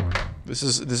you got one. This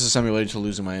is something related to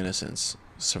losing my innocence.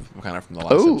 So kind of from the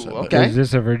last Ooh, episode. but- okay. Is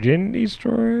this a virginity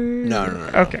story? No.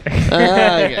 Okay.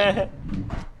 Okay.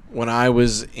 When I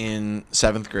was in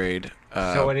 7th grade,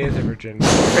 So it is a virginity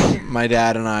story. my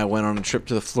dad and I went on a trip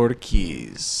to the Florida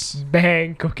Keys.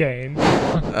 Bang, cocaine.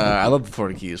 I love the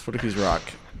Florida Keys. Florida Keys rock.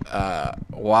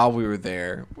 While we were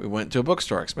there, we went to a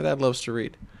bookstore because my dad loves to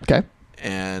read. Okay.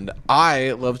 And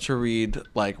I love to read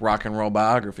like rock and roll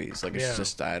biographies. Like it's Yeah.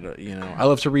 just I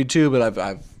love to read too, but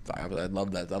I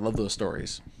love that. I love those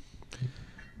stories.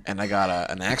 And I got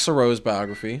an Axl Rose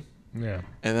biography, Yeah.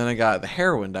 and then I got the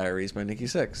Heroin Diaries by Nikki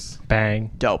Sixx.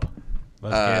 Bang. Dope.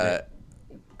 Let's get it.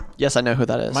 Yes, I know who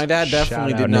that is. My dad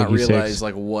definitely Shout did out not Nikki realize Sixx.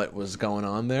 like what was going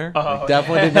on there. Oh, Like,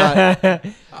 definitely did not.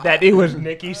 That it was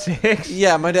Nikki Sixx.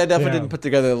 Yeah, my dad definitely Yeah. didn't put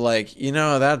together like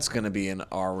that's gonna be an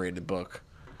R-rated book.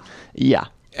 Yeah.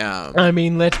 I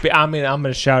mean, I'm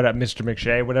gonna shout out Mr.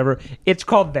 McShay, whatever. It's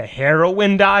called the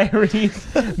Heroin Diaries.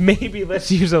 Maybe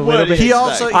let's use a little bit. He Respect.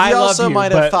 also I love you,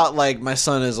 might have but- thought like my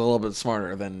son is a little bit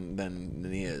smarter than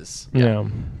he is. Yeah.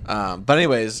 But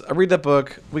anyways, I read that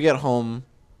book. We get home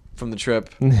from the trip.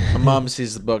 My mom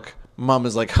sees the book. My mom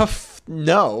is like, "Huff,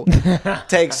 no,"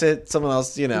 takes it. Someone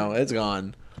else, it's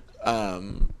gone.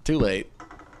 Too late.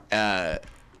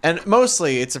 And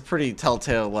mostly, it's a pretty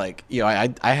telltale. Like,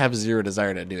 I have zero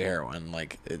desire to do heroin.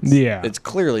 Like, it's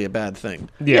clearly a bad thing.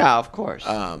 Yeah, of course.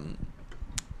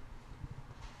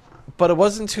 But it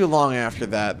wasn't too long after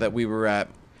that we were at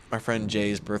my friend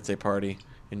Jay's birthday party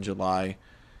in July,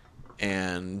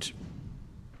 and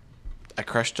I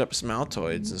crushed up some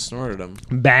Altoids and snorted them.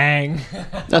 Bang.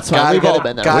 That's fine. We've all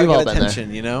been there. Gotta We've all get been there.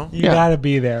 attention, You Yeah. gotta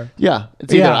be there. Yeah.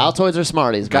 It's either Yeah. Altoids or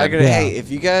Smarties. Gotta man. get. Yeah. Hey, if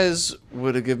you guys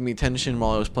would have given me attention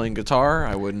while I was playing guitar,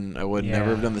 I would never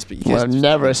have done this. But you guys Well, I've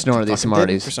never snorted these fucking didn't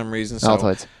Smarties. for some reason. So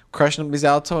Altoids. crushing up these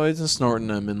Altoids and snorting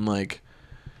them, and like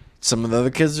some of the other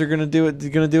kids are gonna do it. They're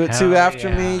gonna do it too Hell after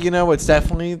yeah. me. It's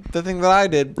definitely the thing that I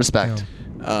did. Respect.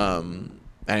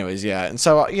 Anyways, yeah, and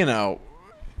so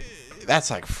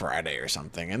that's like Friday or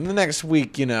something, and the next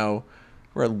week,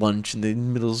 we're at lunch in the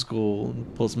middle school,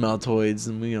 and pull some Altoids,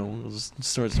 and we'll just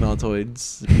snort some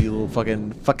Altoids, be a little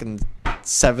fucking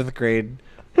 7th grade,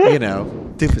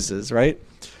 doofuses, right?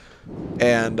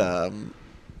 And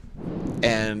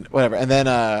whatever, and then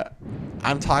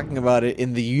I'm talking about it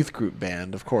in the youth group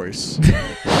band, of course.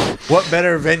 What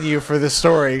better venue for this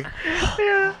story?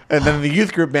 Yeah. And then the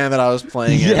youth group band that I was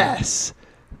playing in. Yes.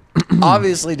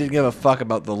 Obviously didn't give a fuck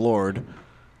about the Lord,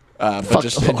 but Fuck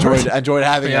just the Lord. enjoyed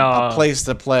having Yeah. a place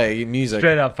to play music.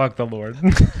 Straight up, fuck the Lord.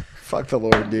 Fuck the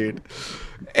Lord, dude.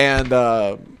 And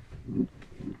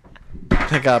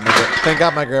thank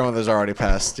God my grandmother's already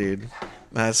passed, dude.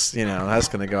 That's that's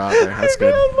gonna go out there. That's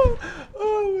good. Oh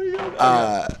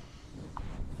my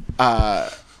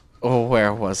god.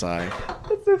 Where was I?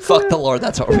 Fuck the Lord.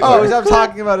 That's what we're Oh, I'm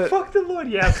talking about it. Fuck the Lord.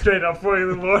 Yeah, straight up, fuck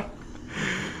the Lord.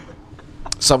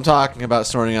 So I'm talking about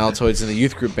snorting Altoids in the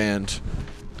youth group band,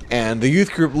 and the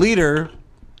youth group leader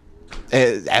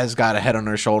has got a head on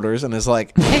her shoulders and is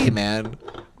like, "Hey, man,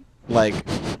 like,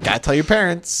 gotta tell your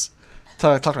parents."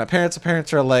 Talk to my parents. The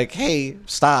parents are like, "Hey,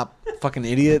 stop, fucking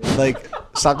idiot! Like,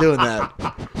 stop doing that."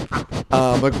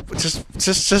 Like,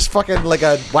 just fucking like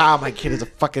wow, my kid is a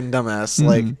fucking dumbass.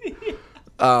 Like,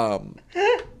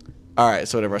 all right,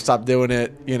 so whatever. I stopped doing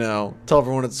it. Tell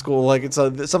everyone at school. Like, it's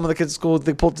some of the kids at school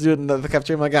they pulled to do it in the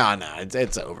cafeteria. I'm like, no,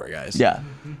 it's over, guys. Yeah.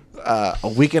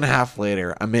 A week and a half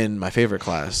later, I'm in my favorite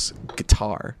class,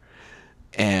 guitar,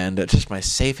 and just my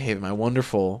safe haven, my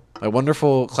wonderful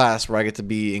class where I get to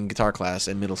be in guitar class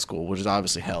in middle school, which is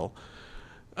obviously hell.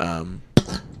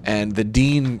 And the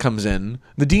dean comes in.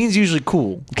 The dean's usually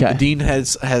cool. Okay. The dean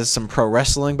has some pro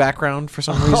wrestling background for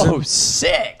some reason. Oh,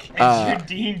 sick. Is your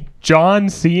dean John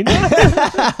Cena?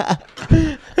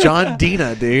 John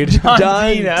Dina, dude.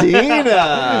 John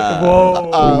Dina.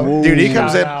 Whoa. Dude, he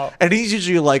comes Shout in out. and he's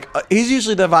usually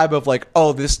the vibe of like,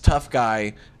 oh, this tough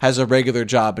guy has a regular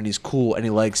job and he's cool and he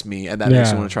likes me and that makes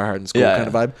Yeah. me want to try hard in school Yeah, kind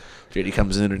of vibe. Dude, he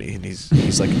comes in and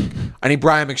he's like, I need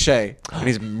Brian McShay, and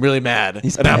he's really mad.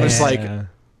 And I'm just like, Yeah.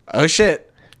 oh shit.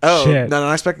 Oh, Shit. no,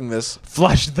 not expecting this.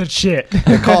 Flush the shit.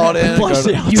 They called in. Flush go,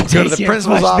 the to, Altoids. You go to the take it,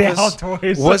 principal's flush the office.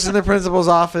 Altoids. What's in the principal's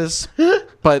office?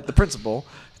 But the principal.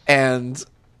 And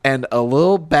and a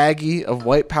little baggie of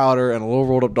white powder and a little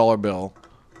rolled up dollar bill.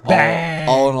 Bang.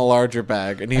 All in a larger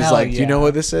bag. And he's Hell like, do you know yeah.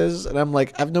 what this is? And I'm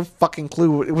like, I have no fucking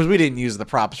clue. It was, we didn't use the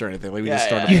props or anything. Like, we just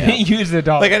started. You didn't use the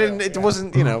dollar. Like, I didn't, it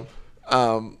wasn't, you know.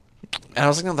 And I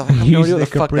was like, no, I have no Use idea what the the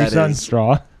fuck Capri that Sun is.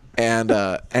 straw.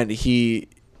 And he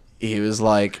was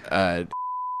like,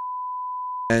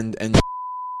 and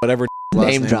whatever last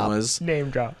Name name drop. was. Name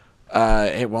drop.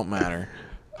 It won't matter.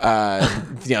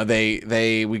 You know,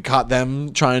 we caught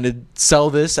them trying to sell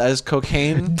this as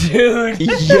cocaine. Dude.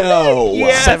 Yo.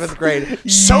 Yes. 7th grade.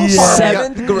 So Yes. far,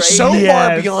 Seventh beyond, grade? so far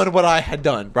Yes. beyond what I had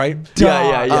done. Right? Yeah,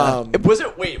 yeah, yeah. Um, was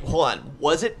it? Wait, hold on.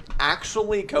 Was it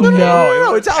actually cocaine?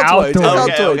 No, It's Altoids. It's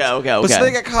Altoids. Altoids. Okay. But so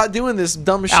they got caught doing this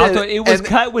dumb shit. It was and,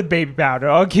 cut with baby powder.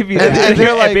 I'll give you And- that. and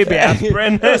they're like- baby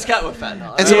aspirin. It was cut with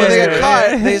fentanyl. And so when they Yeah, got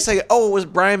yeah, caught, they say, "Oh, it was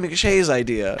Brian McShay's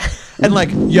idea." And like,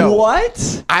 yo,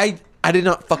 What? I did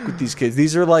not fuck with these kids.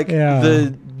 These are like Yeah.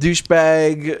 the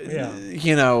douchebag, Yeah.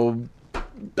 you know,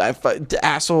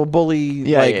 asshole bully.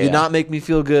 Yeah, like, yeah, did yeah. not make me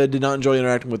feel good. Did not enjoy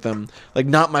interacting with them. Like,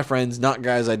 not my friends, not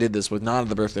guys I did this with, not at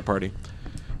the birthday party.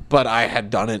 But I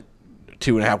had done it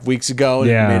 2.5 weeks ago,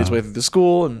 and Yeah. it made its way through the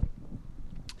school,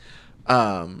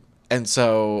 and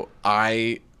so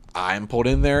I'm pulled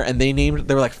in there, and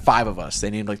there were like 5 of us. They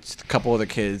named like a couple other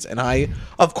kids, and I,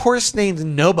 of course, named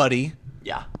nobody.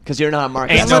 Yeah, because you're not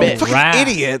Mark. Ain't I'm no a bitch. fucking rat.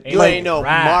 idiot. Ain't You Like, ain't no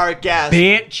rat. Mark ass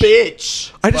Bitch.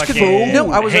 bitch. I just Fucking couldn't. No,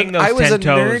 I was hang those I was 10 a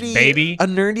toes, nerdy baby. a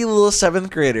nerdy little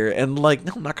 7th grader, and like,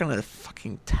 no, I'm not gonna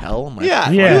fucking tell my. Yeah,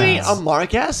 Yeah. you ain't a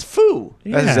Mark ass foo.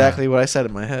 That's Yeah. exactly what I said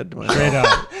in my head. Straight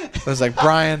up. I was like,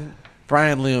 Brian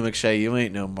Leo McShay, you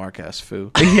ain't no Mark ass foo.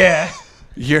 Yeah.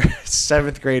 You're a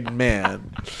 7th grade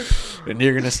man, and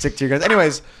you're gonna stick to your guns.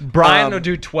 Anyways, Brian will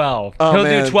do 12. oh, He'll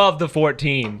man. do 12 to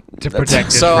 14 to protect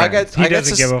his so friends. He I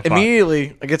doesn't give a fuck.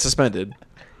 immediately. I get suspended.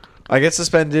 I get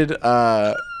suspended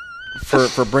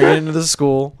for bringing it into the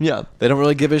school. Yeah. They don't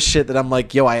really give a shit that I'm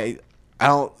like, yo, I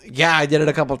don't. Yeah, I did it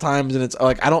a couple times, and it's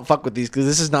like I don't fuck with these because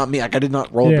this is not me. Like I did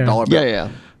not roll up Yeah. a dollar bill. Yeah.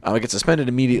 I get suspended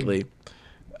immediately,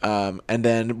 and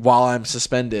then while I'm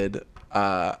suspended,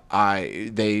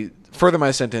 they further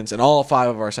my sentence and all 5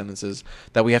 of our sentences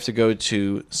that we have to go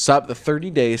to the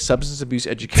 30-day substance abuse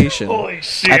education Holy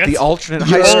shit. at the alternate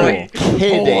high Holy- school.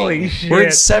 Kidding. Holy shit. We're in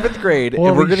 7th grade, and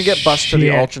we're Holy going to get bused to the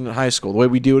shit. alternate high school. The way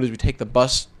we do it is we take the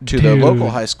bus to the Dude. local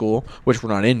high school, which we're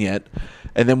not in yet.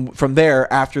 And then from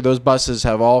there, after those buses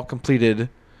have all completed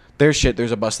their shit,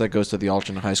 there's a bus that goes to the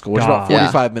alternate high school, which is about God.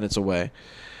 45 minutes away.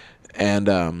 And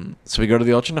so we go to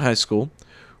the alternate high school.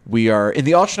 We are in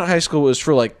the alternate high school is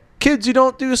for like kids who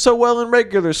don't do so well in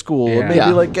regular school, or Yeah. maybe Yeah.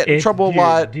 like get in trouble a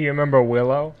lot. Do you remember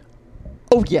Willow?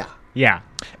 Oh yeah. Yeah.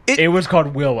 It- It was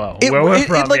called Willow. It, Where we're it,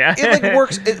 from, it, like, yeah. it like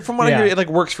works from what I Yeah. hear. It like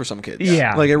works for some kids.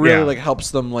 Yeah. like it really Yeah. like helps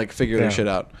them like figure Yeah. their shit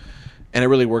out, and it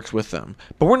really works with them.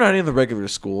 But we're not in the regular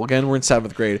school. Again, we're in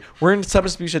 7th grade. We're in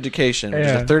substance abuse education, which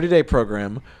is Yeah. a 30-day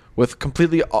program with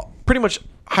completely pretty much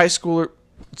high schooler.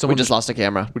 We Someone just lost the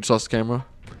camera. we just lost the camera.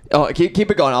 Oh, keep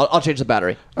it going. I'll change the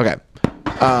battery. Okay.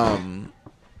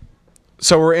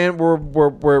 So we're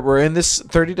in this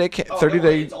 30-day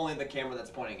 30-day. only the camera that's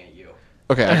pointing at you.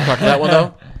 Okay, I can talk to that one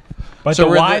though. But So the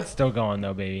we're in wide's still going,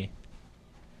 though, baby.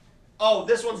 Oh,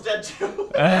 this one's dead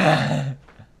too.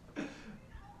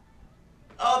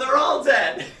 Oh, they're all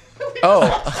dead.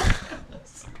 Oh.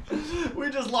 We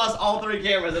just lost all 3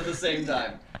 cameras at the same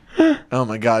time. Oh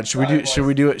my God! Should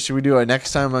we do a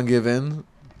next time on Give In,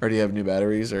 or do you have new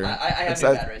batteries? Or I have It's new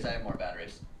that- batteries. I have more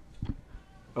batteries.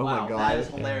 Oh Wow, my God! that is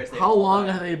hilarious. They How all long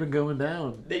died. have they been going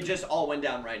down? They just all went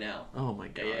down right now. Oh my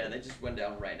God! Yeah, they just went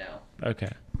down right now. Okay.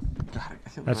 God, I can't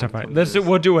That's believe I fine. haven't Let's told you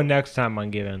we'll do a next time on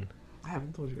Given. this. I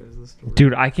haven't told you guys this story.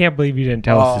 Dude, I can't believe you didn't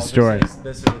tell us the story.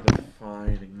 This is a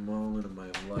defining moment of my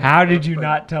life. How did you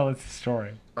not tell us the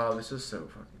story? Oh, this is so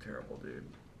fucking terrible, dude.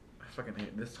 I fucking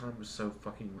hate this time was so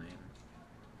fucking lame.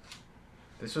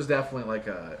 This was definitely like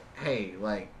a hey,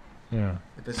 like Yeah.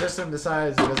 if the system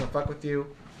decides it doesn't fuck with you,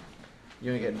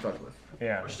 you ain't getting fucked with.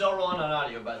 Yeah. We're still rolling on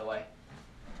audio, by the way.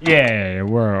 Yeah.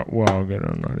 We're all good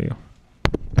on audio.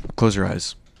 Close your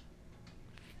eyes.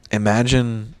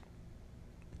 Imagine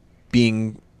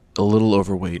being a little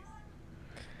overweight,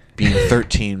 being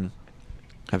 13,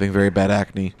 having very bad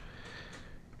acne.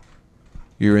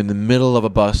 You're in the middle of a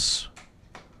bus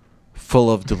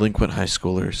full of delinquent high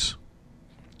schoolers.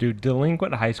 Dude,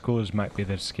 delinquent high schoolers might be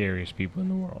the scariest people in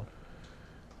the world.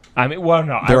 I mean, well,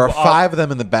 no. There are 5 of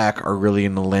them in the back are really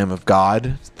in the Lamb of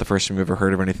God. It's the first time we've ever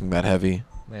heard of anything that heavy.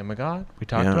 Lamb of God. We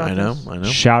talked Yeah, about I know, this. I know.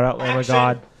 Shout out Lamb of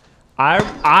God.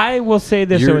 I will say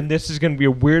this, You're- and this is going to be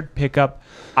a weird pickup.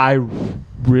 I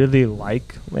really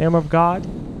like Lamb of God.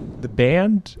 The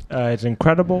band is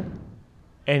incredible.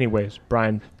 Anyways,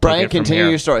 Brian. take Brian, it from continue here.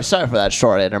 your story. Sorry for that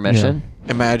short intermission.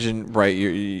 Imagine, right?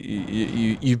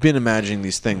 You've been imagining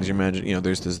these things. You imagine,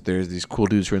 there's these cool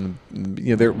dudes who are in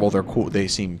the, they're cool. They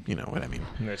seem, you know what I mean.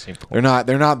 They seem cool.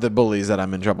 They're not the bullies that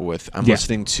I'm in trouble with. I'm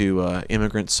listening to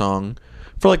Immigrant Song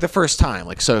for like the first time,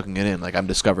 like soaking it in. Like I'm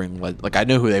discovering, like I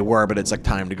know who they were, but it's like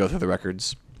time to go through the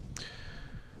records.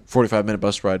 45-minute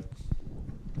bus ride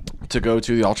to go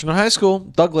to the alternate high school,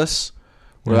 Douglas,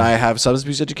 where I have substance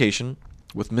abuse education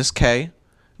with Miss K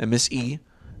and Miss E,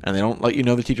 and they don't let you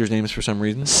know the teachers' names for some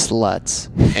reason. Sluts.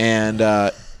 And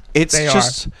it's it's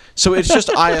just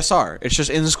ISR. It's just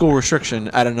in-school restriction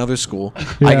at another school.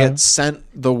 Yeah. I get sent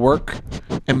the work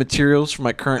and materials for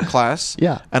my current class.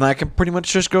 Yeah. And I can pretty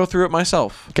much just go through it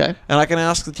myself. Okay. And I can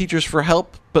ask the teachers for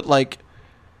help, but like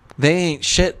they ain't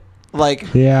shit.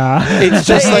 Like Yeah. it's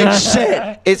just like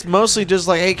shit. It's mostly just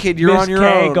like, hey kid, you're Miss on your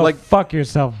K, own. Go Like fuck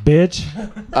yourself, bitch.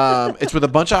 it's with a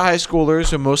bunch of high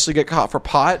schoolers who mostly get caught for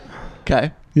pot.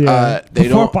 Okay. Yeah. They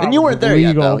Before don't- pot And you was weren't there yet,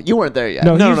 illegal. though. You weren't there yet.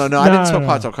 No, No, he's- no. I didn't no, smoke no.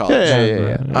 pot till college.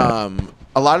 Yeah.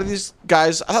 A lot of these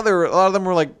guys, I thought a lot of them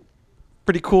were like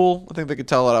pretty cool. I think they could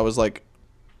tell that I was like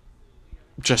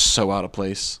just so out of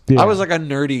place. Yeah. I was like a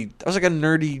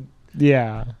nerdy,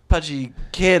 Yeah. pudgy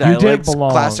kid. You I did liked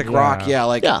belong, classic yeah. rock. Yeah,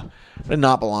 like Yeah. I did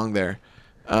not belong there.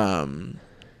 I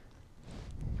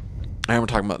remember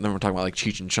talking about like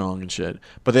Cheech and Chong and shit.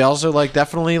 But they also like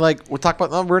definitely like we'll talk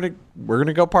about we're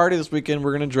gonna go party this weekend.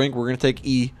 We're gonna drink. We're gonna take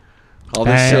E. All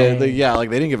this Hey. shit. Yeah, like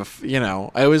they didn't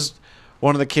give I was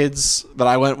one of the kids that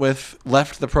I went with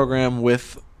left the program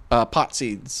with pot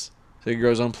seeds. So he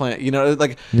grows his own plant.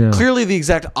 Like clearly the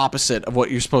exact opposite of what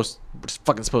you're what's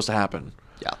fucking supposed to happen.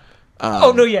 Yeah.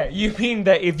 Oh no, yeah. You mean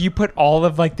that if you put all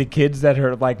of like the kids that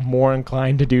are like more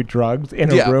inclined to do drugs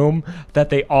in a room,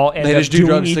 that they all end They up just do doing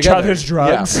drugs each together. other's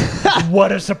drugs?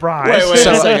 What a surprise! Wait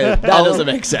So- a second. That doesn't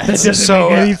make That sense. doesn't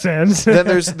So, make any sense. Then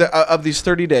there's of these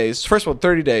 30 days. First of all,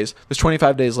 30 days. There's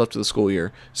 25 days left of the school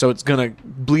year, so it's gonna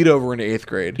bleed over into 8th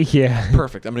grade. Yeah.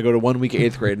 Perfect. I'm gonna go to 1 week of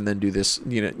 8th grade and then do this.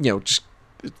 Just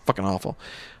it's fucking awful.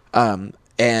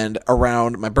 And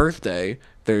around my birthday,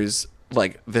 there's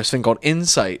like this thing called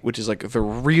Insight, which is like the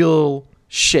real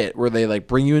shit where they like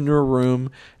bring you into a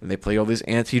room and they play all these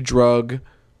anti-drug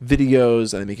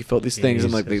videos and they make you feel these things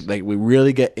and like we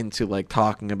really get into like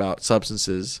talking about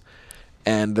substances.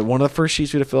 And one of the first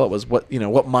sheets we had to fill out was what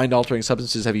mind-altering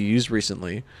substances have you used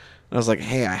recently? And I was like,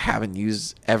 hey, I haven't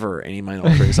used ever any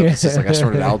mind-altering substances. Like I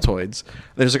snorted Altoids.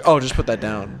 They're just like, oh, just put that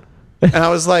down. And I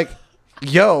was like,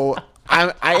 yo,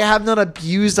 I have not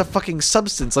abused a fucking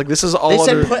substance. Like this is all. They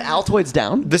said under, put Altoids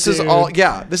down? This is all.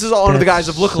 Yeah, this is all under the guise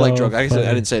of lookalike so drug. I funny.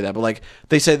 didn't say that, but like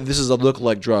they say that this is a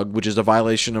lookalike drug, which is a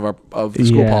violation of the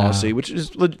school policy, which is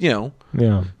Yeah.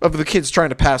 of the kids trying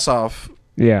to pass off.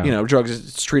 Yeah. Drugs.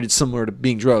 It's treated similar to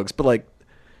being drugs, but like,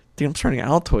 dude, I'm turning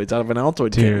Altoids out of an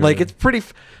Altoid can. Dude. Like it's pretty.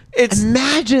 It's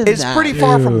Imagine it's that. pretty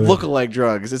far from Dude. lookalike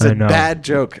drugs. It's I a know. bad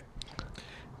joke.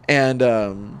 And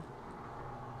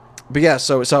but yeah,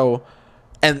 so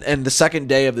and the second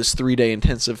day of this 3-day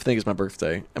intensive thing is my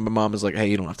birthday, and my mom is like, "Hey,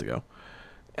 you don't have to go,"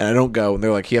 and I don't go, and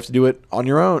they're like, "You have to do it on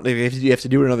your own. You have to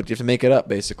do it another. You have to make it up,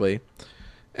 basically."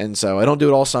 And so I don't do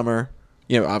it all summer.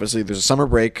 Obviously there's a summer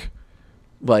break.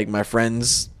 Like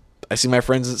I see my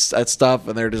friends at stuff,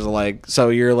 and they're just like, "So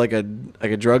you're like a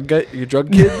drug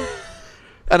kid."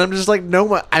 And I'm just like,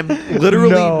 no, I'm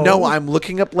literally, I'm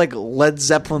looking up like Led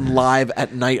Zeppelin live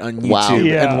at night on YouTube Wow.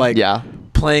 Yeah. and like Yeah.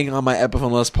 playing on my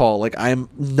Epiphone Les Paul. Like I'm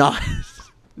not,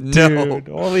 no. Dude,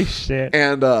 holy shit.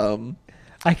 And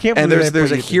I can't believe and there's they a put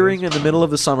you through hearing this. in the middle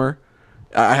of the summer.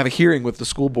 I have a hearing with the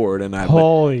school board, and we have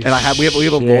a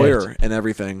shit. lawyer and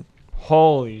everything.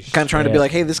 Holy shit. Kind of trying to be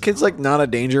like, hey, this kid's like not a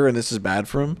danger, and this is bad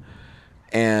for him.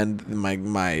 And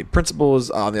my principal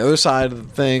is on the other side of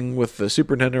the thing with the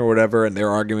superintendent or whatever, and they're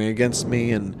arguing against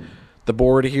me, and the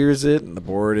board hears it, and the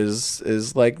board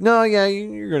is like, no, yeah,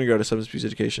 you're going to go to substance abuse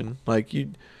education. Like, yeah,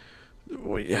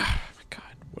 God,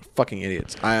 what fucking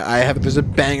idiots. There's a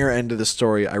banger end to the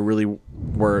story. I really,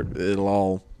 where it'll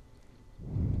all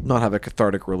not have a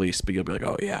cathartic release, but you'll be like,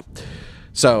 oh, yeah.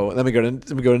 So let me go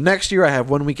to next year. I have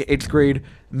 1 week at 8th grade,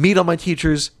 meet all my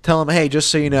teachers, tell them, hey, just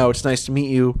so you know, it's nice to meet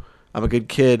you. I'm a good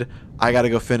kid. I got to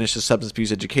go finish the substance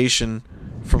abuse education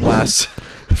from last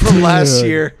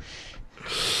year.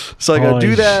 So I got to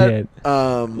do that. Shit.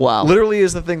 Wow. Literally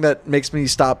is the thing that makes me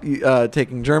stop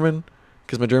taking German,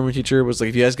 because my German teacher was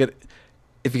like,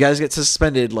 if you guys get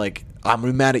suspended, like I'm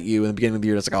gonna be mad at you in the beginning of the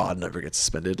year. It's like, oh, I'll never get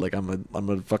suspended. Like I'm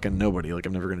a fucking nobody. Like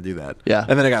I'm never gonna do that. Yeah.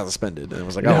 And then I got suspended, and it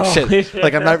was like, No. oh shit.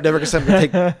 Like I'm never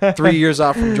gonna take 3 years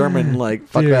off from German. Like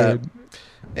fuck Dude. that.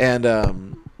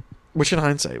 And which in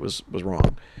hindsight was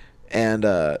wrong. And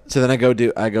so then I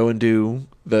go and do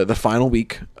the final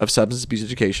week of substance abuse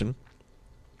education.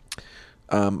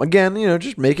 Again,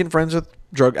 just making friends with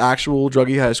actual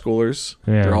druggy high schoolers.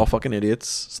 Yeah. They're all fucking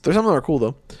idiots. There's some that are cool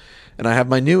though. And I have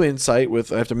my new insight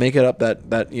I have to make it up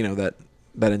that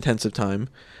intensive time,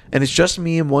 and it's just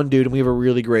me and one dude, and we have a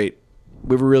really great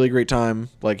time.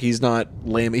 Like, he's not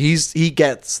lame. He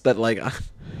gets that, like,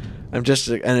 I'm just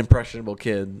an impressionable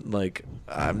kid. Like,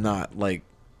 I'm not like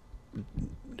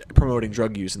promoting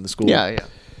drug use in the school. Yeah.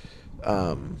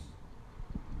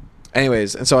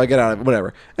 Anyways, and so I get out of it,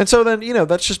 whatever. And so then,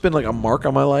 that's just been like a mark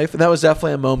on my life. And that was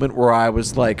definitely a moment where I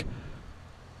was like,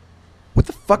 what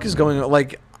the fuck is going on?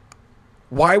 Like,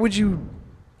 why would you...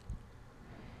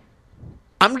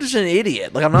 I'm just an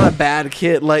idiot. Like, I'm not a bad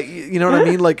kid. Like, you know what I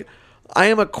mean? Like, I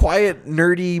am a quiet,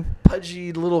 nerdy,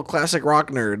 pudgy little classic rock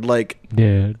nerd. Like,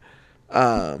 Dude.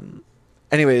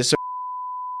 Anyways, so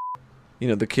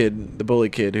the bully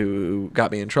kid who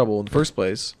got me in trouble in the first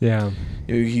place. Yeah.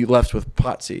 He left with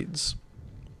pot seeds.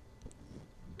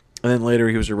 And then later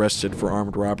he was arrested for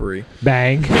armed robbery.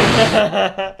 Bang.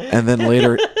 And then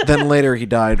later he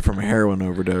died from a heroin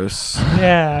overdose.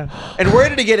 Yeah. And where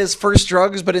did he get his first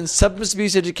drugs? But in substance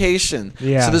abuse education.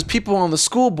 Yeah. So there's people on the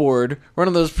school board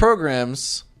running those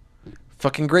programs.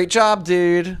 Fucking great job,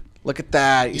 dude. Look at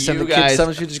that. You send the kid to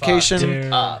substance abuse education.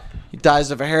 Dude. He dies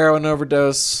of a heroin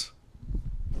overdose.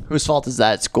 Whose fault is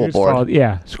that? School Whose board. fault?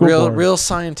 Yeah. School board. Real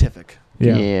scientific.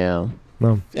 Yeah.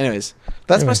 Well, Anyways,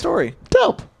 that's my story.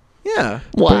 Dope. Yeah.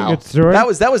 Wow. pretty good story.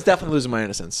 That was definitely losing my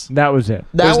innocence. That was it.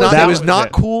 That It was was not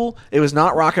it. cool. It was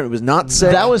not rocking. It was not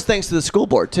sick. That was thanks to the school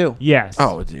board too. Yes.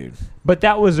 Oh, dude. But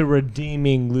that was a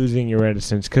redeeming losing your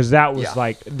innocence, because that was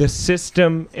like the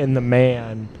system and the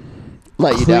man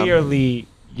Let you down. clearly,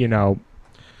 And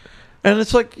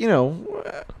it's like,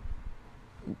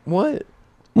 what?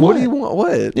 What do you want?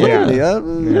 What? Look at me.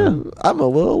 I'm a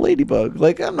little ladybug.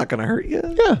 Like, I'm not gonna hurt you.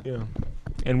 Yeah.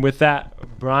 And with that,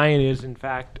 Brian is in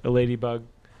fact a ladybug.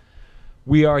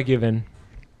 We are given.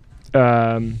 We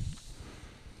are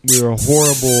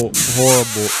horrible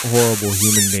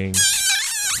human beings.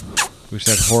 We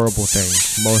said horrible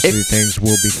things. Most of the things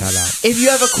will be cut out. If you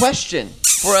have a question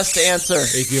for us to answer,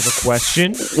 If you have a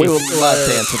question, we would love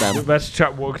to answer them. let's try.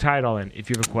 We'll tie it all in. If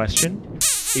you have a question,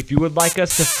 if you would like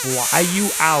us to fly you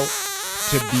out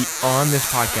to be on this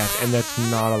podcast, and that's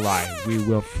not a lie, we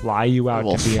will fly you out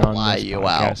We'll to be on fly this you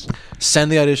podcast. out.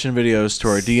 Send the audition videos to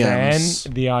our DMs.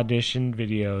 Send the audition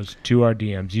videos to our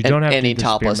DMs. You And don't have any to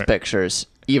topless experiment. pictures,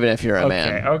 even if you're a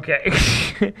man.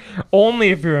 Okay.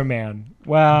 Only if you're a man.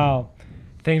 Wow.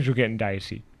 Things were getting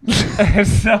dicey.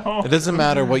 So It doesn't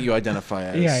matter what you identify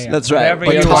as. yeah. That's right. Whatever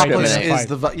But you Topless identify. is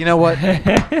the. You know what?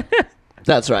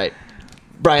 That's right.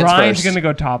 Brian's Brian's first. gonna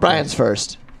go topless. Brian's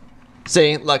first.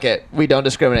 See, look it. We don't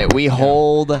discriminate. We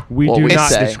hold. We what do we not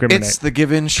say. discriminate. It's the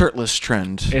given shirtless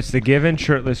trend. It's the given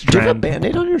shirtless Do you have a trend.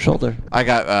 band-aid on your shoulder? I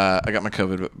got my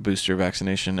COVID booster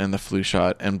vaccination and the flu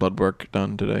shot and blood work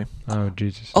done today. Oh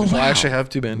Jesus. Oh, So wow. I actually have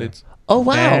 2 Band-Aids. Oh,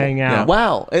 wow. Bang out. Yeah.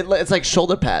 Wow. It's like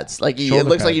shoulder pads. Like it Shoulder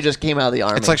looks like pads. you just came out of the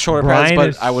army. It's like shoulder Brian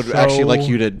pads, is but I would so actually like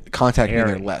you to contact me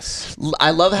hairy. there less.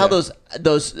 I love how those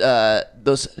I'm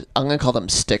gonna call them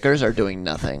stickers are doing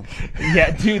nothing.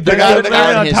 Yeah, dude. The They're guy- literally the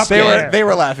guy on in his top of skin. your They head. were they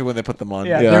were laughing when they put them on.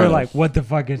 Yeah, they were like, "What the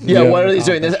fuck is?" Yeah, this what are these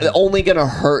doing? This accomplishment? only gonna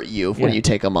hurt you when Yeah. you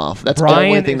take them off. That's the Brian,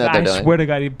 only thing that they're I doing. swear to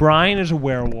God, Brian is a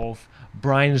werewolf.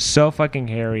 Brian is so fucking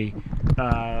hairy.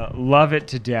 Love it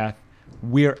to death.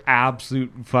 We're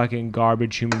absolute fucking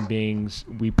garbage human beings.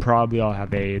 We probably all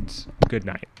have AIDS. Good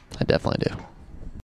night. I definitely do.